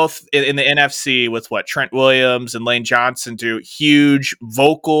then both in the NFC with Trent Williams and Lane Johnson do, huge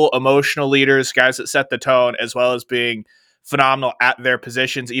vocal, emotional leaders, guys that set the tone, as well as being phenomenal at their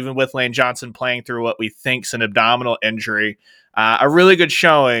positions, even with Lane Johnson playing through what we think is an abdominal injury. A really good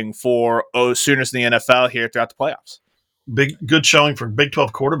showing for Sooners in the NFL here throughout the playoffs. Good showing for Big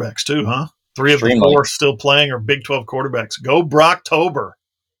 12 quarterbacks too, huh? 3 of the 4 still playing are Big 12 quarterbacks. Go Brocktober.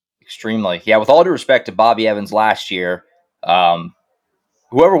 Extremely. Yeah, with all due respect to Bobby Evans last year,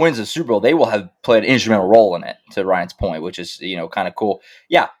 whoever wins the Super Bowl, they will have played an instrumental role in it, to Ryan's point, which is, kind of cool.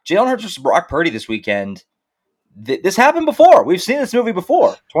 Yeah, Jalen Hurts versus Brock Purdy this weekend. This happened before. We've seen this movie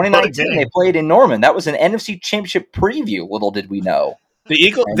before. 2019, they played in Norman. That was an NFC Championship preview. Little did we know. The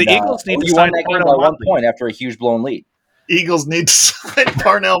Eagles need to sign that game by 1 point after a huge blown lead. Eagles need to sign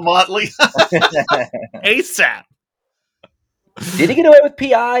Parnell Motley ASAP. Did he get away with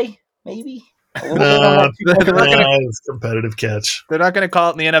PI? Maybe. It's a competitive catch. They're not going to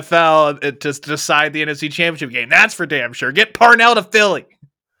call it in the NFL to decide the NFC Championship game. That's for damn sure. Get Parnell to Philly.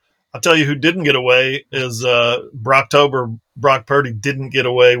 I'll tell you who didn't get away is Brocktober. Brock Purdy didn't get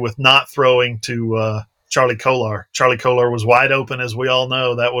away with not throwing to Charlie Kolar. Charlie Kolar was wide open, as we all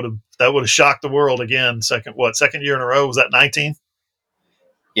know. That would have shocked the world again. Second year in a row? Was that 19?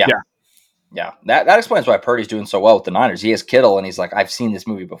 Yeah. That explains why Purdy's doing so well with the Niners. He has Kittle, and he's like, I've seen this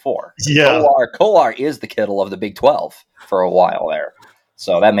movie before. Yeah, Kolar is the Kittle of the Big 12 for a while there,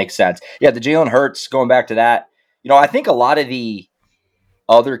 so that makes sense. Yeah, the Jalen Hurts, going back to that, I think a lot of the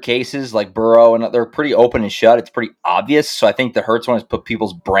other cases like Burrow, and they're pretty open and shut. It's pretty obvious. So I think the Hurts one has put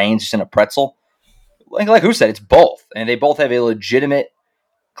people's brains just in a pretzel. Like who said, it's both, and they both have a legitimate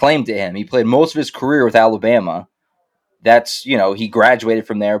claim to him. He played most of his career with Alabama. That's, he graduated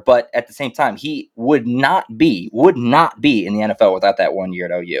from there, but at the same time, he would not be in the NFL without that 1 year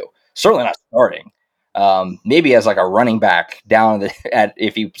at OU. Certainly not starting. Maybe as like a running back down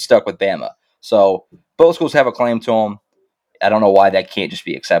if he stuck with Bama. So both schools have a claim to him. I don't know why that can't just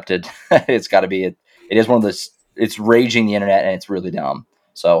be accepted. It's got to be. It is one of those. It's raging the internet, and it's really dumb.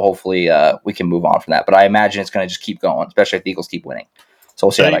 So hopefully we can move on from that. But I imagine it's going to just keep going, especially if the Eagles keep winning. So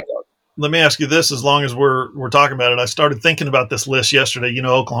we'll see how that goes. Let me ask you this: as long as we're talking about it, I started thinking about this list yesterday.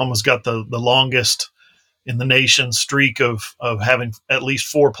 Oklahoma's got the longest in the nation streak of having at least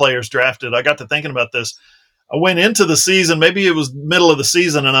 4 players drafted. I got to thinking about this. I went into the season, maybe it was middle of the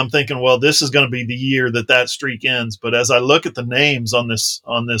season, and I'm thinking, well, this is going to be the year that streak ends. But as I look at the names on this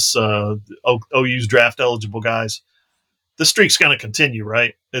OU's draft eligible guys, the streak's going to continue,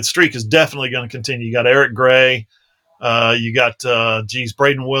 right? That streak is definitely going to continue. You got Eric Gray, you got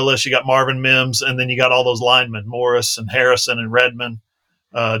Braden Willis, you got Marvin Mims, and then you got all those linemen, Morris and Harrison and Redmond,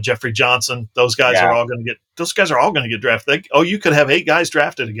 Jeffrey Johnson. Those guys are all going to get drafted. You could have 8 guys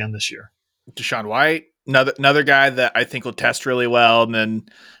drafted again this year. Deshaun White. Another guy that I think will test really well, and then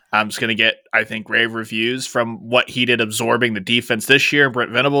I'm just going to get, I think, rave reviews from what he did absorbing the defense this year,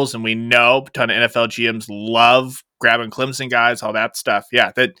 Brent Venables, and we know a ton of NFL GMs love grabbing Clemson guys, all that stuff.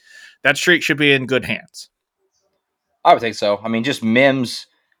 Yeah, that streak should be in good hands. I would think so. I mean, just Mims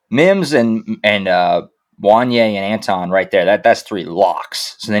and Wanye and Anton right there. That's 3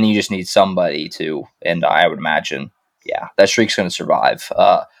 locks. So then you just need somebody to, and I would imagine, that streak's going to survive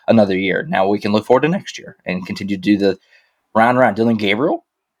another year. Now we can look forward to next year and continue to do the round. Dylan Gabriel?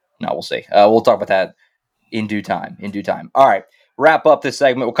 No, we'll see. We'll talk about that in due time. All right, wrap up this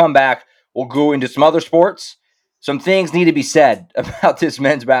segment. We'll come back. We'll go into some other sports. Some things need to be said about this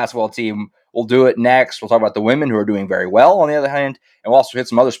men's basketball team. We'll do it next. We'll talk about the women who are doing very well on the other hand, and we'll also hit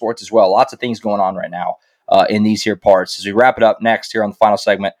some other sports as well. Lots of things going on right now in these here parts as we wrap it up next here on the final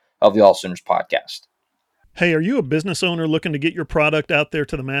segment of the AllSooners Podcast. Hey, are you a business owner looking to get your product out there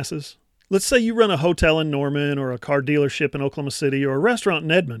to the masses? Let's say you run a hotel in Norman or a car dealership in Oklahoma City or a restaurant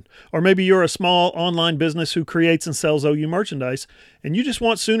in Edmond, or maybe you're a small online business who creates and sells OU merchandise and you just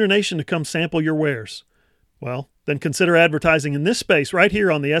want Sooner Nation to come sample your wares. Well, then consider advertising in this space right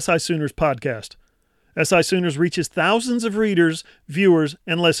here on the SI Sooners Podcast. SI Sooners reaches thousands of readers, viewers,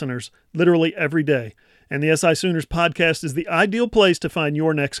 and listeners literally every day, and the SI Sooners Podcast is the ideal place to find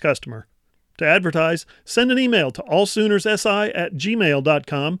your next customer. To advertise, send an email to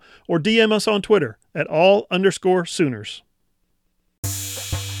allsoonersi@gmail.com or DM us on Twitter at all_Sooners.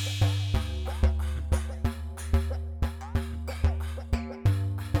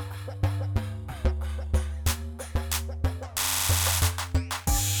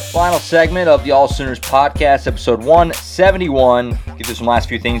 Final segment of the AllSooners Podcast, episode 171. Get through some last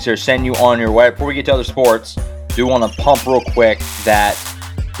few things here, send you on your way. Before we get to other sports, do want to pump real quick that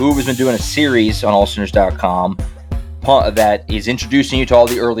Hoover's been doing a series on allsooners.com that is introducing you to all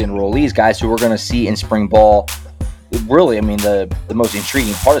the early enrollees, guys who we're going to see in spring ball. Really, I mean, the most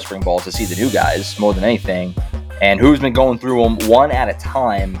intriguing part of spring ball is to see the new guys more than anything. And Hoover's been going through them one at a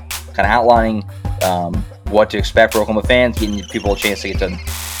time, kind of outlining what to expect for Oklahoma fans, getting people a chance to get to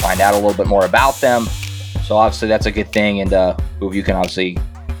find out a little bit more about them. So obviously that's a good thing. And Hoover, you can obviously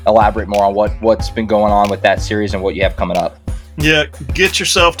elaborate more on what's been going on with that series and what you have coming up. Yeah, get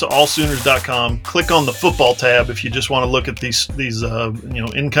yourself to allsooners.com. Click on the football tab if you just want to look at these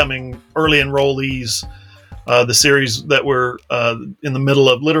incoming early enrollees. The series that we're literally in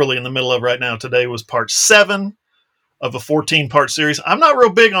the middle of right now today was part 7 of a 14-part series. I'm not real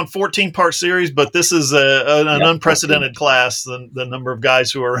big on 14-part series, but this is an unprecedented class, the number of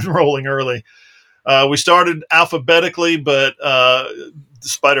guys who are enrolling early. We started alphabetically, but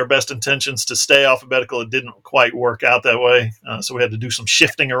despite our best intentions to stay alphabetical, it didn't quite work out that way. So we had to do some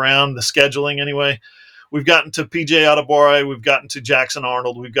shifting around the scheduling anyway. We've gotten to PJ Adebawore. We've gotten to Jackson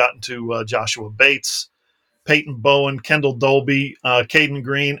Arnold. We've gotten to Joshua Bates, Peyton Bowen, Kendall Dolby, Caden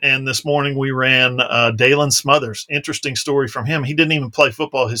Green, and this morning we ran Dalen Smothers. Interesting story from him. He didn't even play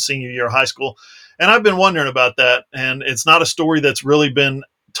football his senior year of high school, and I've been wondering about that, and it's not a story that's really been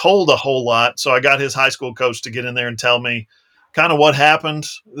told a whole lot, so I got his high school coach to get in there and tell me kind of what happened.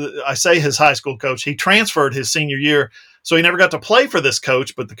 I say his high school coach. He transferred his senior year, so he never got to play for this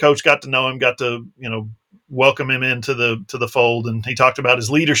coach, but the coach got to know him, got to welcome him into the fold, and he talked about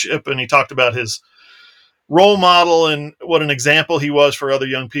his leadership, and he talked about his role model and what an example he was for other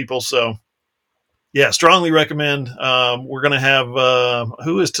young people. So yeah, strongly recommend. We're going to have,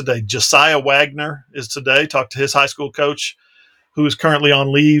 who is today? Josiah Wagner is today. Talk to his high school coach, who is currently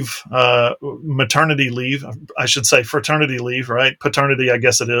on leave, maternity leave. I should say fraternity leave, right? Paternity, I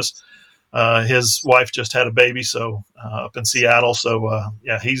guess it is. His wife just had a baby, so up in Seattle. So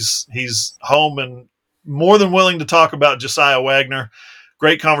yeah, he's home and more than willing to talk about Josiah Wagner.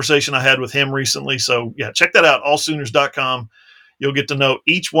 Great conversation I had with him recently. So yeah, check that out, allsooners.com. You'll get to know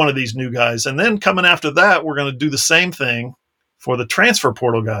each one of these new guys. And then coming after that, we're going to do the same thing for the transfer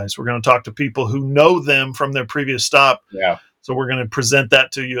portal guys. We're going to talk to people who know them from their previous stop. Yeah. So we're going to present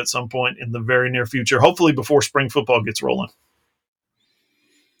that to you at some point in the very near future, hopefully before spring football gets rolling.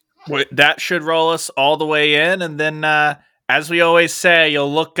 Well, that should roll us all the way in. And then, as we always say,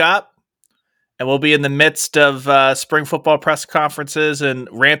 you'll look up and we'll be in the midst of spring football press conferences and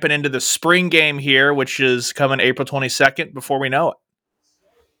ramping into the spring game here, which is coming April 22nd before we know it.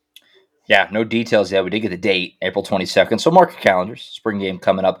 Yeah, no details yet. We did get the date, April 22nd. So mark your calendars. Spring game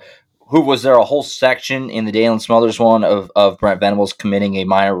coming up. Who was there a whole section in the Dalen Smothers one of Brent Venables committing a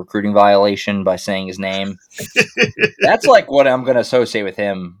minor recruiting violation by saying his name? That's like what I'm going to associate with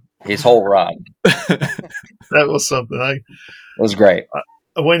him his whole run. That was something. It was great.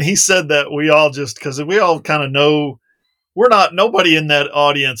 When he said that, we all just, because we all kind of know, nobody in that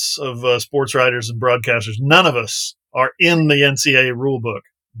audience of sports writers and broadcasters, none of us are in the NCAA rule book.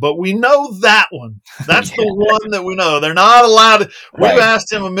 But we know that one. That's the one that we know. They're not allowed. We've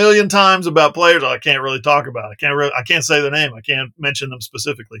asked him a million times about players. I can't really talk about it. I can't say their name. I can't mention them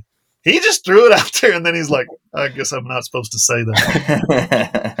specifically. He just threw it out there, and then he's like, I guess I'm not supposed to say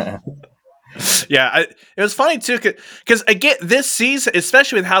that. Yeah, it was funny, too, because, again, this season,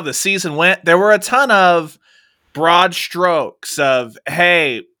 especially with how the season went, there were a ton of broad strokes of,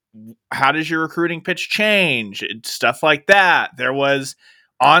 hey, how does your recruiting pitch change? Stuff like that. There was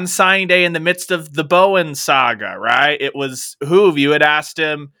on signing day in the midst of the Bowen saga, right? It was Hoove. You had asked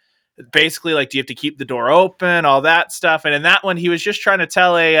him basically, like, do you have to keep the door open, all that stuff. And in that one, he was just trying to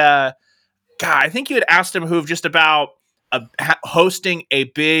tell I think you had asked him, Hoove, just about hosting a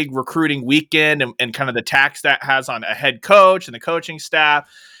big recruiting weekend and kind of the tax that has on a head coach and the coaching staff.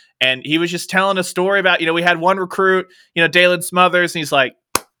 And he was just telling a story about, we had one recruit, Dalen Smothers, and he's like,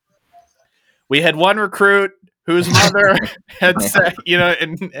 we had one recruit whose mother had said,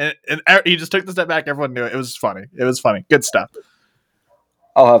 and he just took the step back. Everyone knew it. It was funny. Good stuff.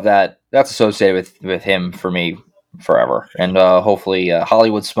 I'll have that. That's associated with him for me forever. And hopefully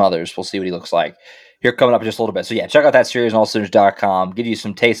Hollywood Smothers. We'll see what he looks like here coming up in just a little bit. So yeah, check out that series on allsooners.com. Give you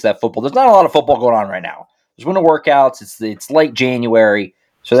some taste of that football. There's not a lot of football going on right now. There's winter workouts. It's late January.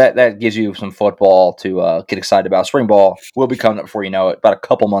 So that gives you some football to get excited about. Spring ball will be coming up before you know it. About a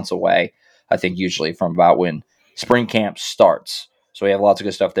couple months away, I think, usually from about when spring camp starts. So we have lots of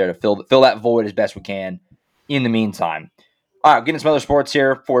good stuff there to fill that void as best we can in the meantime. All right, getting some other sports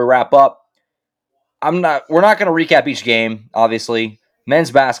here before we wrap up. We're not going to recap each game, obviously.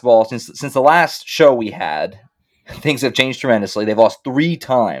 Men's basketball, since the last show we had, things have changed tremendously. They've lost 3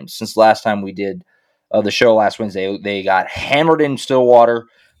 times since the last time we did the show last Wednesday. They got hammered in Stillwater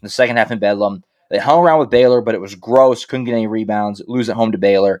in the second half in Bedlam. They hung around with Baylor, but it was gross. Couldn't get any rebounds. Lose at home to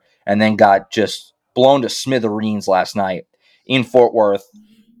Baylor, and then got just blown to smithereens last night in Fort Worth.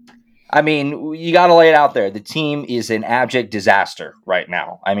 I mean, you got to lay it out there. The team is an abject disaster right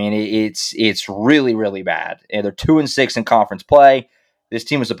now. I mean, it's really, really bad. And they're 2-6 in conference play. This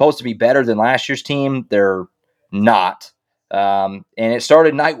team was supposed to be better than last year's team. They're not. And it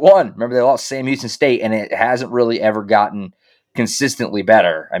started night 1. Remember, they lost Sam Houston State, and it hasn't really ever gotten consistently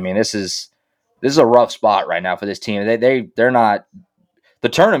better. I mean, this is a rough spot right now for this team. They're not the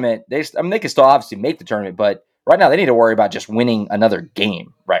tournament, they can still obviously make the tournament, but right now they need to worry about just winning another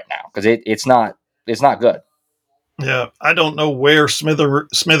game right now because it's not good. Yeah, I don't know where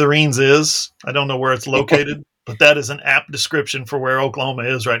Smithereens is. I don't know where it's located, but that is an apt description for where Oklahoma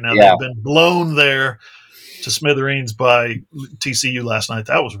is right now. Yeah. They've been blown there to smithereens by TCU last night.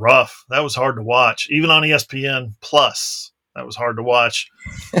 That was rough. That was hard to watch, even on ESPN Plus. That was hard to watch.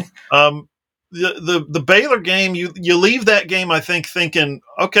 The Baylor game, you leave that game, I think, thinking,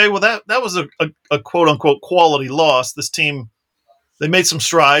 okay, well that was a quote unquote quality loss. This team, they made some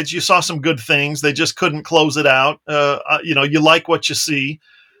strides. You saw some good things. They just couldn't close it out. You like what you see.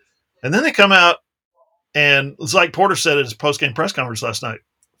 And then they come out, and it's like Porter said at his post-game press conference last night,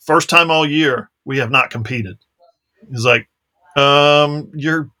 first time all year we have not competed. He's like,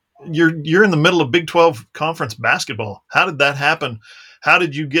 you're in the middle of Big 12 conference basketball. How did that happen? How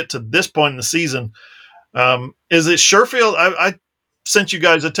did you get to this point in the season? Is it Sherfield? I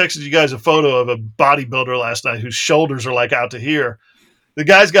texted you guys a photo of a bodybuilder last night whose shoulders are like out to here. The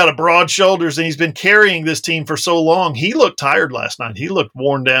guy's got a broad shoulders, and he's been carrying this team for so long. He looked tired last night. He looked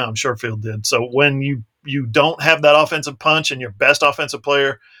worn down. Sherfield did. So when you don't have that offensive punch and your best offensive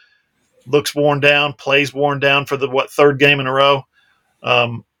player looks worn down, plays worn down for the third game in a row.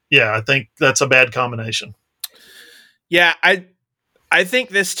 I think that's a bad combination. Yeah, I think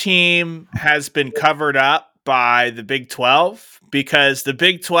this team has been covered up by the Big 12 because the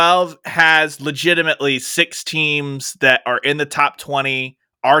Big 12 has legitimately 6 teams that are in the top 20,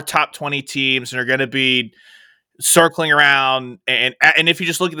 are top 20 teams, and are going to be circling around. And if you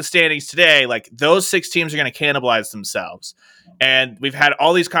just look at the standings today, like those 6 teams are going to cannibalize themselves. And we've had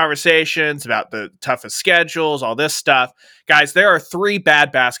all these conversations about the toughest schedules, all this stuff. Guys, there are 3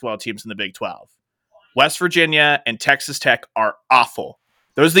 bad basketball teams in the Big 12. West Virginia and Texas Tech are awful.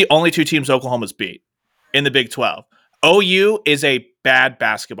 Those are the only 2 teams Oklahoma's beat in the Big 12. OU is a bad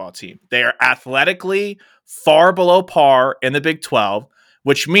basketball team. They are athletically far below par in the Big 12,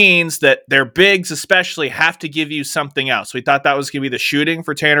 which means that their bigs especially have to give you something else. We thought that was going to be the shooting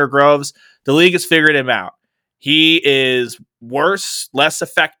for Tanner Groves. The league has figured him out. He is worse, less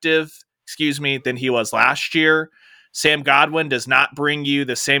effective, than he was last year. Sam Godwin does not bring you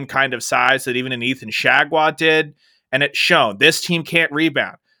the same kind of size that even an Ethan Shagwa did, and it's shown. This team can't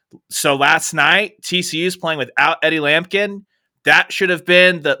rebound. So last night, TCU's playing without Eddie Lampkin. That should have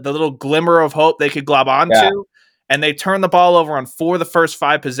been the little glimmer of hope they could glob onto. Yeah. And they turned the ball over on 4 of the first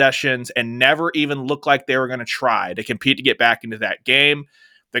 5 possessions and never even looked like they were going to try to compete to get back into that game.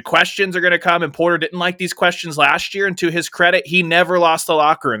 The questions are going to come, and Porter didn't like these questions last year, and to his credit, he never lost the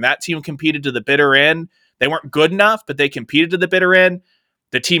locker room. That team competed to the bitter end. They weren't good enough, but they competed to the bitter end.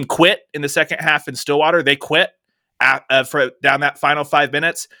 The team quit in the second half in Stillwater. They quit for down that final 5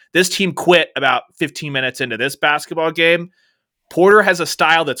 minutes. This team quit about 15 minutes into this basketball game. Porter has a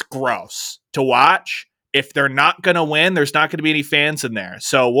style that's gross to watch. If they're not going to win, there's not going to be any fans in there.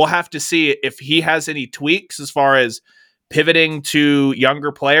 So we'll have to see if he has any tweaks as far as pivoting to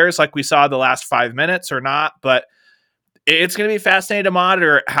younger players like we saw the last 5 minutes or not. But it's going to be fascinating to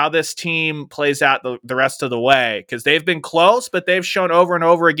monitor how this team plays out the rest of the way, because they've been close, but they've shown over and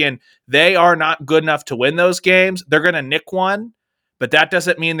over again they are not good enough to win those games. They're going to nick one, but that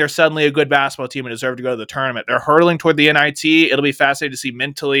doesn't mean they're suddenly a good basketball team and deserve to go to the tournament. They're hurtling toward the NIT. It'll be fascinating to see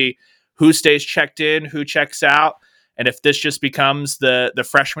mentally who stays checked in, who checks out, and if this just becomes the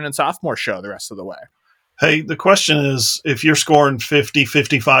freshman and sophomore show the rest of the way. Hey, the question is, if you're scoring 50,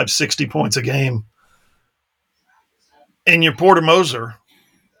 55, 60 points a game, and you're Porter Moser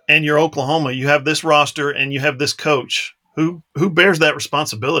and you're Oklahoma, you have this roster and you have this coach, who bears that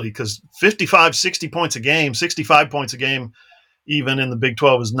responsibility? Because 55, 60 points a game, 65 points a game, even in the Big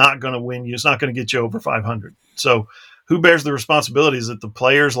 12 is not going to win you. It's not going to get you over 500. So who bears the responsibility? Is it the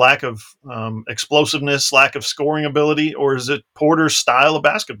players' lack of explosiveness, lack of scoring ability, or is it Porter's style of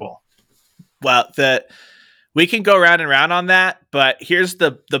basketball? Well, we can go round and round on that, but here's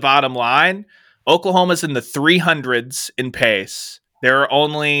the bottom line. Oklahoma's in the 300s in pace. There are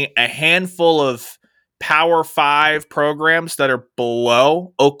only a handful of Power 5 programs that are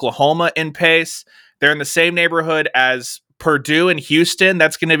below Oklahoma in pace. They're in the same neighborhood as Purdue and Houston.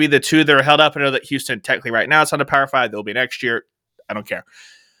 That's going to be the 2 that are held up. I know that Houston technically right now it's on a Power 5. They'll be next year. I don't care.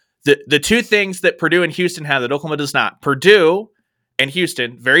 The 2 things that Purdue and Houston have that Oklahoma does not. Purdue and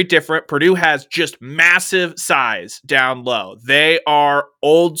Houston, very different. Purdue has just massive size down low. They are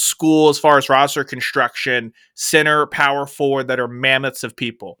old school as far as roster construction, center, power forward that are mammoths of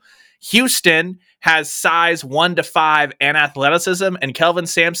people. Houston has size 1 to 5 and athleticism, and Kelvin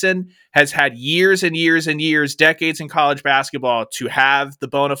Sampson has had years and years and years, decades in college basketball to have the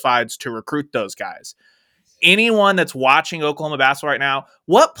bona fides to recruit those guys. anyone that's watching Oklahoma basketball right now,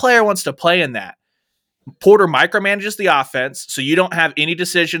 what player wants to play in that? Porter micromanages the offense, so you don't have any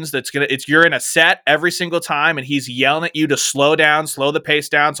decisions you're in a set every single time, and he's yelling at you to slow down, slow the pace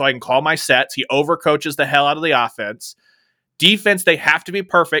down so I can call my sets. He overcoaches the hell out of the offense. Defense, they have to be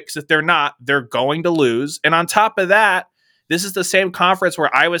perfect, because if they're not, they're going to lose. And on top of that, this is the same conference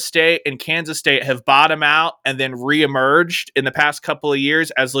where Iowa State and Kansas State have bottomed out and then reemerged in the past couple of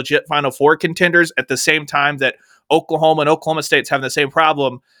years as legit Final Four contenders, at the same time that Oklahoma and Oklahoma State's having the same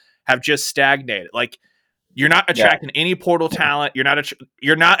problem, have just stagnated. Like, you're not attracting any portal talent.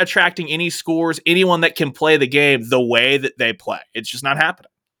 You're not attracting any scores, anyone that can play the game the way that they play. It's just not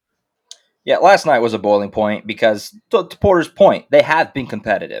happening. Yeah, last night was a boiling point because, to Porter's point, they have been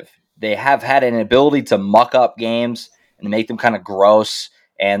competitive. They have had an ability to muck up games and make them kind of gross,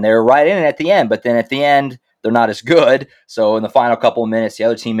 and they're right in it at the end. But then at the end, they're not as good. So in the final couple of minutes, the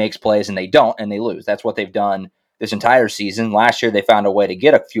other team makes plays and they don't, and they lose. That's what they've done this entire season. Last year, they found a way to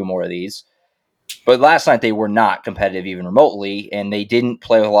get a few more of these. But last night, they were not competitive even remotely, and they didn't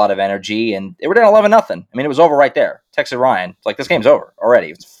play with a lot of energy, and they were down 11-0. I mean, it was over right there. Texted Ryan. It's like, this game's over already.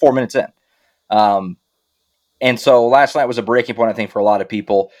 It's 4 minutes in. And so last night was a breaking point, I think, for a lot of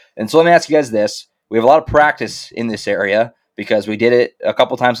people. And so let me ask you guys this. We have a lot of practice in this area because we did it a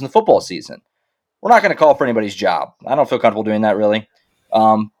couple times in the football season. We're not going to call for anybody's job. I don't feel comfortable doing that, really.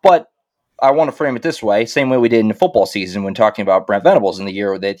 But I want to frame it this way, same way we did in the football season when talking about Brent Venables in the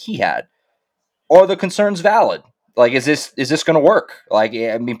year that he had. Are the concerns valid? Like, is this going to work? Like,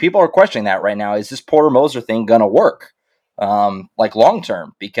 I mean, people are questioning that right now. Is this Porter Moser thing going to work? Like, long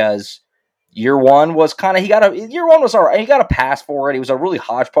term? Because year one was all right. He got a pass for it. He was a really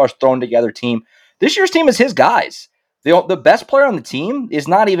hodgepodge thrown together team. This year's team is his guys. The best player on the team is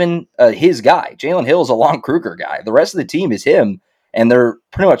not even his guy. Jalen Hill is a Lon Kruger guy. The rest of the team is him, and they're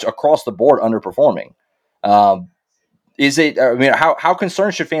pretty much across the board underperforming. How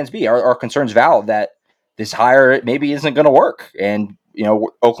concerned should fans be? Are concerns valid that this hire maybe isn't going to work? And,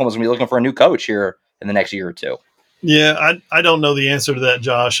 Oklahoma's going to be looking for a new coach here in the next year or two. Yeah, I don't know the answer to that,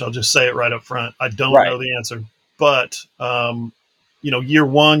 Josh. I'll just say it right up front. I don't know the answer. But, year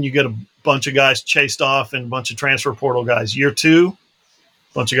one, you get a bunch of guys chased off and a bunch of transfer portal guys. Year two,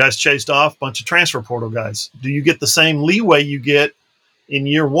 a bunch of guys chased off, a bunch of transfer portal guys. Do you get the same leeway you get in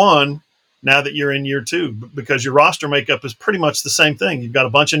year one now that you're in year two? Because your roster makeup is pretty much the same thing. You've got a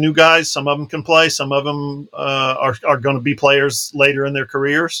bunch of new guys. Some of them can play. Some of them are going to be players later in their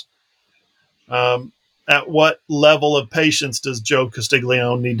careers. At what level of patience does Joe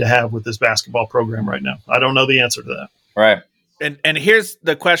Castiglione need to have with this basketball program right now? I don't know the answer to that. Right. And here's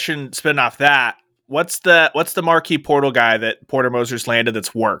the question spin off that. What's the marquee portal guy that Porter Moser's landed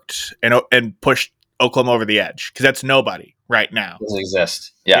that's worked and pushed Oklahoma over the edge? Because that's nobody right now. Doesn't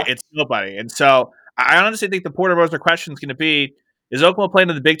exist. Yeah. It's nobody. And so I honestly think the Porter Moser question is going to be, is Oklahoma playing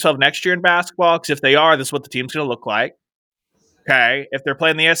in the Big 12 next year in basketball? Because if they are, this is what the team's going to look like. Okay. If they're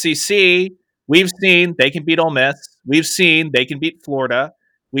playing the SEC, we've seen they can beat Ole Miss. We've seen they can beat Florida.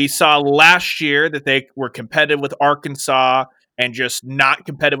 We saw last year that they were competitive with Arkansas and just not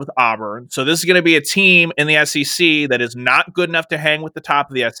competitive with Auburn. So this is going to be a team in the SEC that is not good enough to hang with the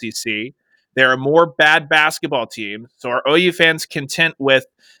top of the SEC. There are more bad basketball teams. So are OU fans content with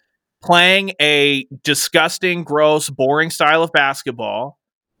playing a disgusting, gross, boring style of basketball,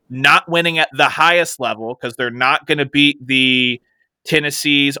 not winning at the highest level because they're not going to beat the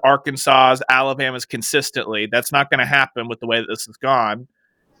Tennessee's, Arkansas's, Alabama's consistently? That's not going to happen with the way that this has gone.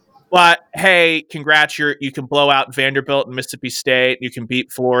 But hey, congrats! You can blow out Vanderbilt and Mississippi State. You can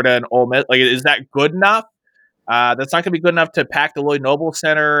beat Florida and Ole Miss. Like, is that good enough? That's not going to be good enough to pack the Lloyd Noble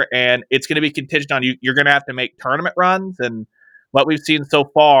Center, and it's going to be contingent on you. You're going to have to make tournament runs, and what we've seen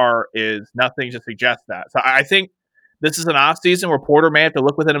so far is nothing to suggest that. So I think this is an off season where Porter may have to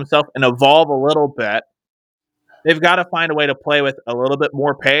look within himself and evolve a little bit. They've got to find a way to play with a little bit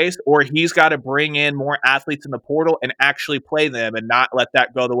more pace, or he's got to bring in more athletes in the portal and actually play them and not let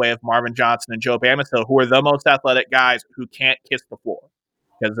that go the way of Marvin Johnson and Joe Bamisile, who are the most athletic guys who can't kiss the floor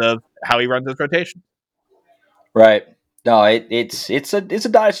because of how he runs his rotation. Right. No, it's a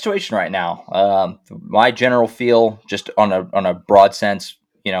dire situation right now. My general feel, just on a broad sense,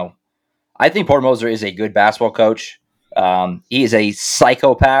 I think Porter Moser is a good basketball coach. He is a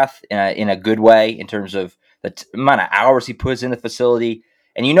psychopath in a good way in terms of the amount of hours he puts in the facility,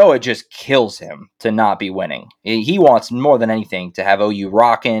 and it just kills him to not be winning. He wants more than anything to have OU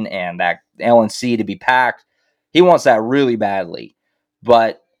rocking and that LNC to be packed. He wants that really badly,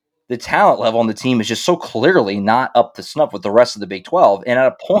 but the talent level on the team is just so clearly not up to snuff with the rest of the Big 12, and at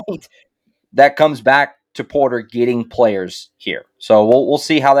a point that comes back to Porter getting players here. So we'll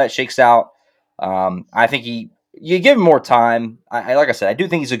see how that shakes out. I think you give him more time. Like I said, I do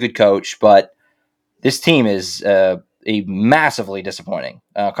think he's a good coach, but this team is a massively disappointing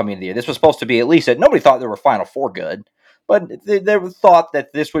coming into the year. This was supposed to be at least nobody thought they were Final Four good, but they thought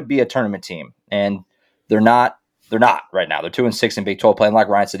that this would be a tournament team, and they're not. They're not right now. They're 2-6 in Big 12 play, and like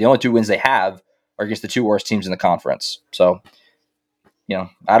Ryan said, the only 2 wins they have are against the 2 worst teams in the conference. So,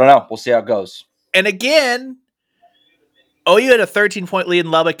 I don't know. We'll see how it goes. And again, OU had a 13-point lead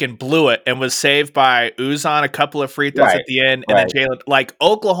in Lubbock and blew it and was saved by Uzan, a couple of free throws at the end. And then Jalen,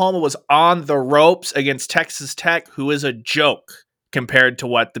 Oklahoma was on the ropes against Texas Tech, who is a joke compared to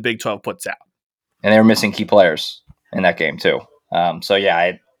what the Big 12 puts out. And they were missing key players in that game too.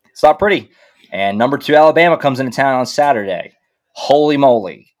 It's not pretty. And number 2 Alabama comes into town on Saturday. Holy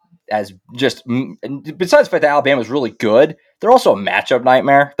moly. Besides the fact that Alabama is really good, they're also a matchup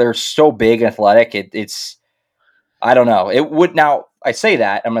nightmare. They're so big and athletic. It's I don't know. It would now. I say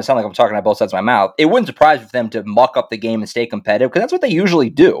that I'm going to sound like I'm talking out both sides of my mouth. It wouldn't surprise me for them to muck up the game and stay competitive because that's what they usually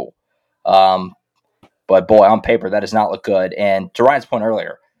do. But boy, on paper that does not look good. And to Ryan's point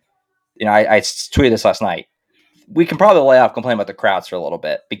earlier, I tweeted this last night. We can probably lay off complaining about the crowds for a little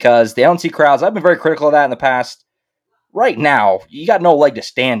bit because the LNC crowds. I've been very critical of that in the past. Right now, you got no leg to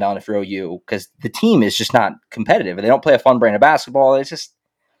stand on if you're OU because the team is just not competitive and they don't play a fun brand of basketball.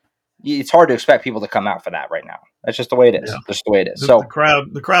 It's hard to expect people to come out for that right now. That's just the way it is. Yeah. Just the way it is. The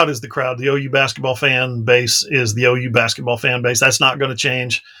crowd is the crowd. The OU basketball fan base is the OU basketball fan base. That's not going to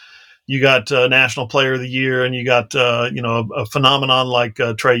change. You got National Player of the Year, and you got a phenomenon like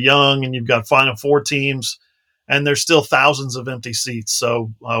Trae Young, and you've got Final Four teams, and there's still thousands of empty seats.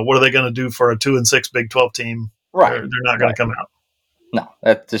 So what are they going to do for a 2-6 Big 12 team? Right. They're not going to come out. No,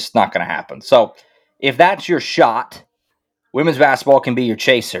 that's just not going to happen. So if that's your shot, women's basketball can be your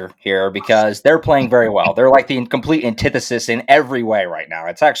chaser here because they're playing very well. They're like the complete antithesis in every way right now.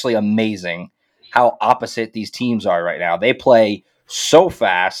 It's actually amazing how opposite these teams are right now. They play so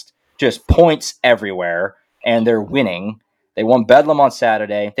fast, just points everywhere, and they're winning. They won Bedlam on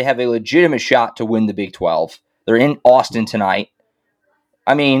Saturday. They have a legitimate shot to win the Big 12. They're in Austin tonight.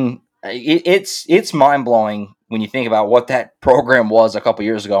 I mean, it's mind-blowing when you think about what that program was a couple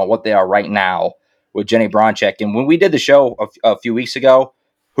years ago and what they are right now with Jenny Bronchek. And when we did the show a few weeks ago,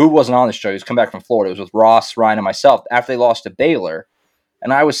 who wasn't on the show? He was come back from Florida. It was with Ross, Ryan, and myself after they lost to Baylor.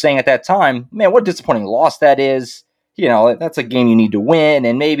 And I was saying at that time, man, what a disappointing loss that is. That's a game you need to win.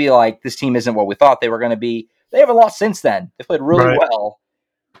 And maybe this team isn't what we thought they were going to be. They haven't lost since then. They played really well.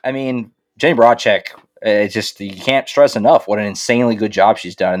 I mean, Jenny Bronchek, you can't stress enough what an insanely good job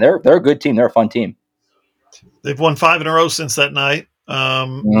she's done. And they're a good team. They're a fun team. They've won 5 in a row since that night.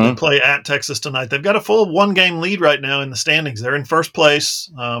 They play at Texas tonight. They've got a full 1-game lead right now in the standings. They're in first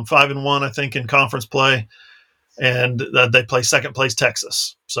place, 5-1, I think, in conference play, and they play second place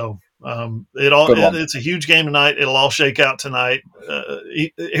Texas. So it's a huge game tonight. It'll all shake out tonight.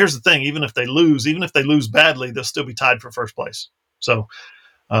 Here's the thing: even if they lose badly, they'll still be tied for first place. So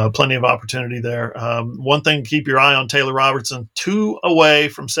plenty of opportunity there. One thing to keep your eye on: Taylor Robertson, 2 away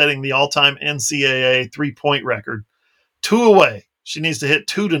from setting the all-time NCAA 3-point record. 2 away. She needs to hit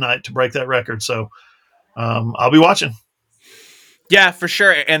 2 tonight to break that record. So I'll be watching. Yeah, for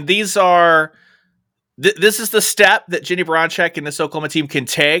sure. And these are this is the step that Jenny Bronchek and this Oklahoma team can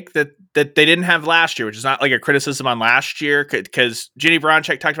take that they didn't have last year, which is not like a criticism on last year because Jenny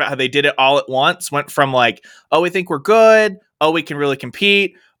Bronchek talked about how they did it all at once, went from we think we're good, we can really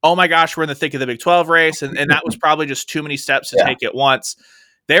compete, oh my gosh, we're in the thick of the Big 12 race, and that was probably just too many steps to take at once.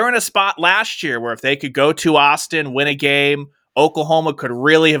 They were in a spot last year where if they could go to Austin, win a game, Oklahoma could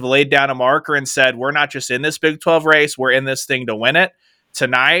really have laid down a marker and said, we're not just in this Big 12 race, we're in this thing to win it.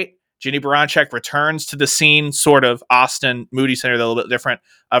 Tonight, Jenny Bronchek returns to the scene, sort of Austin, Moody Center, a little bit different,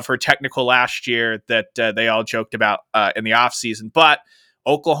 of her technical last year that they all joked about in the offseason. But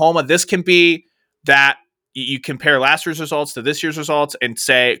Oklahoma, this can be that you compare last year's results to this year's results and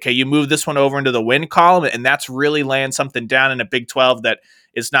say, okay, you move this one over into the win column, and that's really laying something down in a Big 12 that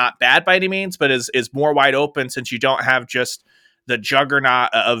is not bad by any means, but is more wide open since you don't have just the juggernaut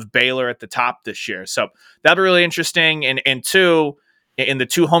of Baylor at the top this year. So that'll be really interesting. And 2, in the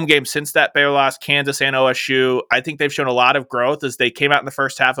 2 home games since that Baylor loss, Kansas and OSU, I think they've shown a lot of growth as they came out in the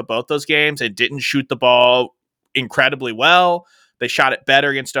first half of both those games and didn't shoot the ball incredibly well. They shot it better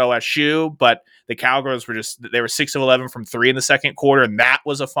against OSU, but the Cowgirls they were 6 of 11 from 3 in the second quarter, and that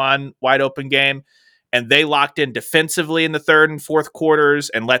was a fun, wide open game. And they locked in defensively in the third and fourth quarters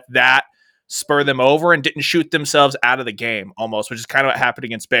and let that spur them over and didn't shoot themselves out of the game almost, which is kind of what happened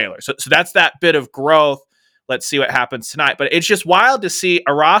against Baylor. So that's that bit of growth. let's see what happens tonight. But it's just wild to see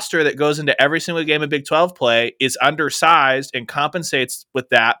a roster that goes into every single game of Big 12 play is undersized and compensates with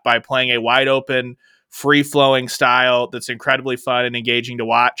that by playing a wide open, free-flowing style that's incredibly fun and engaging to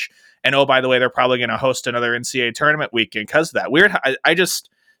watch. And oh, by the way, they're probably going to host another NCAA tournament weekend because of that. Weird.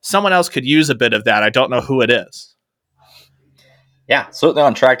 Someone else could use a bit of that. I don't know who it is. Yeah, certainly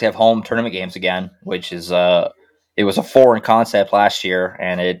on track to have home tournament games again, which is it was a foreign concept last year,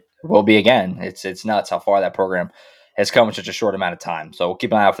 and it will be again. It's nuts how far that program has come in such a short amount of time. So we'll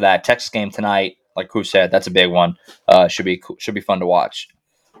keep an eye out for that. Texas game tonight, like who said, that's a big one. Should be fun to watch.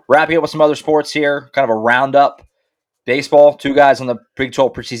 Wrapping up with some other sports here, kind of a roundup. Baseball, 2 guys on the Big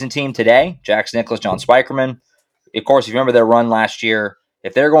 12 preseason team today, Jackson Nicholas, John Spikerman. Of course, if you remember their run last year,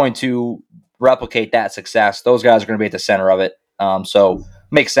 if they're going to replicate that success, those guys are going to be at the center of it. So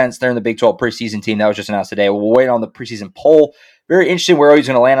makes sense. They're in the Big 12 preseason team. That was just announced today. We'll wait on the preseason poll. Very interesting where he's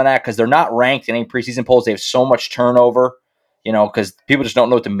going to land on that because they're not ranked in any preseason polls. They have so much turnover, because people just don't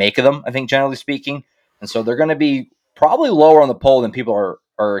know what to make of them, I think, generally speaking. And so they're going to be probably lower on the poll than people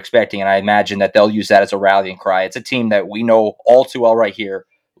are expecting. And I imagine that they'll use that as a rallying cry. It's a team that we know all too well right here,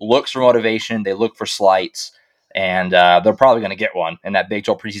 looks for motivation. They look for slights, and they're probably going to get one in that Big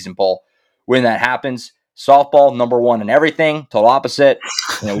 12 preseason poll when that happens. Softball, number 1 in everything, total opposite.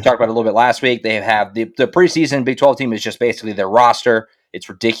 We talked about it a little bit last week. They have the preseason Big 12 team is just basically their roster. It's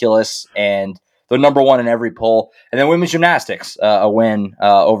ridiculous, and they're number 1 in every poll. And then women's gymnastics, a win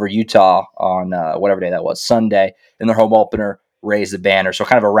over Utah on whatever day that was, Sunday, in their home opener, raised the banner. So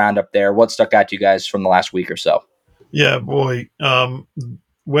kind of a roundup there. What stuck out to you guys from the last week or so? Yeah, boy.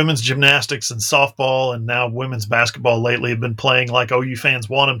 Women's gymnastics and softball and now women's basketball lately have been playing like OU fans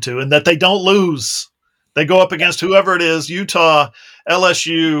want them to, and that they don't lose. They go up against whoever it is, Utah,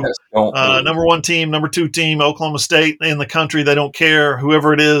 LSU, number 1 team, number 2 team, Oklahoma State in the country. They don't care.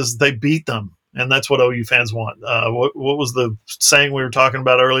 Whoever it is, they beat them. And that's what OU fans want. What was the saying we were talking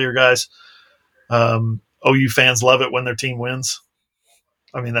about earlier, guys? OU fans love it when their team wins.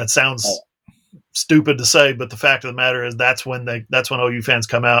 I mean, that sounds stupid to say, but the fact of the matter is that's when OU fans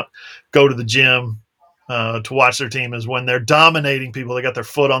come out, go to the gym to watch their team, is when they're dominating people. They got their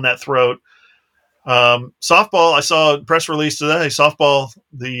foot on that throat. Softball, I saw a press release today. Softball,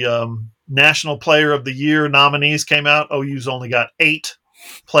 the National Player of the Year nominees came out. OU's only got 8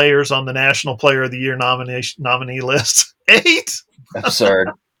 players on the National Player of the Year nominee list. 8? Absurd.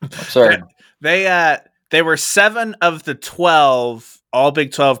 They were 7 of the 12 all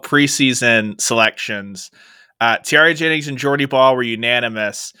Big 12 preseason selections. Tiara Jennings and Jordy Ball were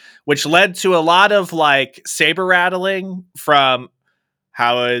unanimous, which led to a lot of saber rattling from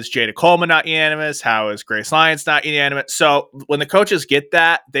how is Jada Coleman not unanimous? How is Grace Lyons not unanimous? So when the coaches get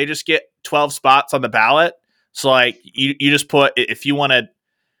that, they just get 12 spots on the ballot. So you just put, if you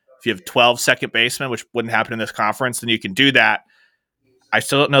have 12 second basemen, which wouldn't happen in this conference, then you can do that. I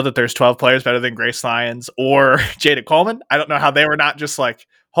still don't know that there's 12 players better than Grace Lyons or Jada Coleman. I don't know how they were not just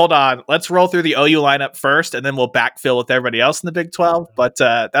hold on, let's roll through the OU lineup first, and then we'll backfill with everybody else in the Big 12. But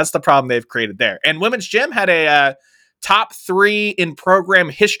that's the problem they've created there. And Women's Gym had a top 3 in program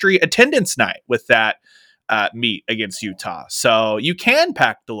history attendance night with that meet against Utah. So you can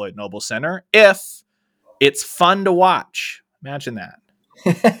pack Deloitte Noble Center if it's fun to watch. Imagine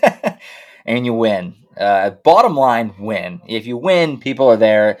that. And you win. Bottom line, win. If you win, people are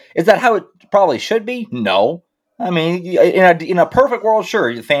there. Is that how it probably should be? No. I mean, in a perfect world,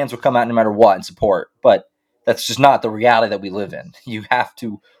 sure, the fans would come out no matter what and support. But that's just not the reality that we live in. You have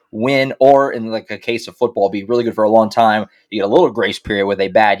to win, or in a case of football, be really good for a long time. You get a little grace period with a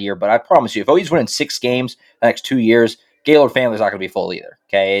bad year, but I promise you, if OU's winning 6 games the next 2 years, Gaylord family's not going to be full either.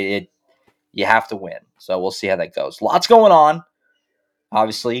 Okay, you have to win. So we'll see how that goes. Lots going on.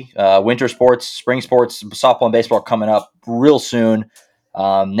 Obviously, winter sports, spring sports, softball and baseball are coming up real soon.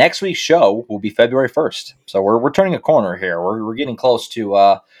 Next week's show will be February 1st. So we're turning a corner here. We're getting close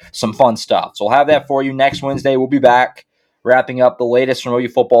to some fun stuff. So we'll have that for you next Wednesday. We'll be back wrapping up the latest from OU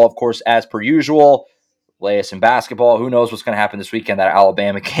football, of course, as per usual. Latest in basketball. Who knows what's going to happen this weekend, that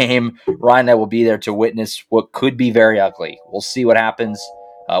Alabama game. Ryan and I will be there to witness what could be very ugly. We'll see what happens.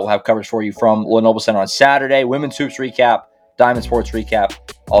 We'll have coverage for you from Lenoble Center on Saturday. Women's hoops recap, Diamond Sports recap,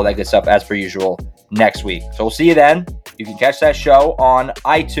 all that good stuff as per usual next week. So we'll see you then. You can catch that show on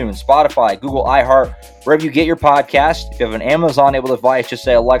iTunes, Spotify, Google, iHeart, wherever you get your podcast. If you have an Amazon-enabled device, just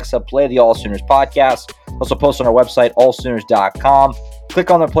say, Alexa, play the AllSooners podcast. Also post on our website, allsooners.com.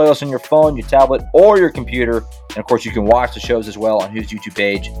 Click on the playlist on your phone, your tablet, or your computer. And, of course, you can watch the shows as well on his YouTube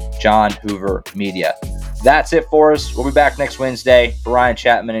page, John Hoover Media. That's it for us. We'll be back next Wednesday. For Ryan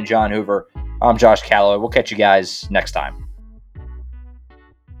Chapman and John Hoover, I'm Josh Callaway. We'll catch you guys next time.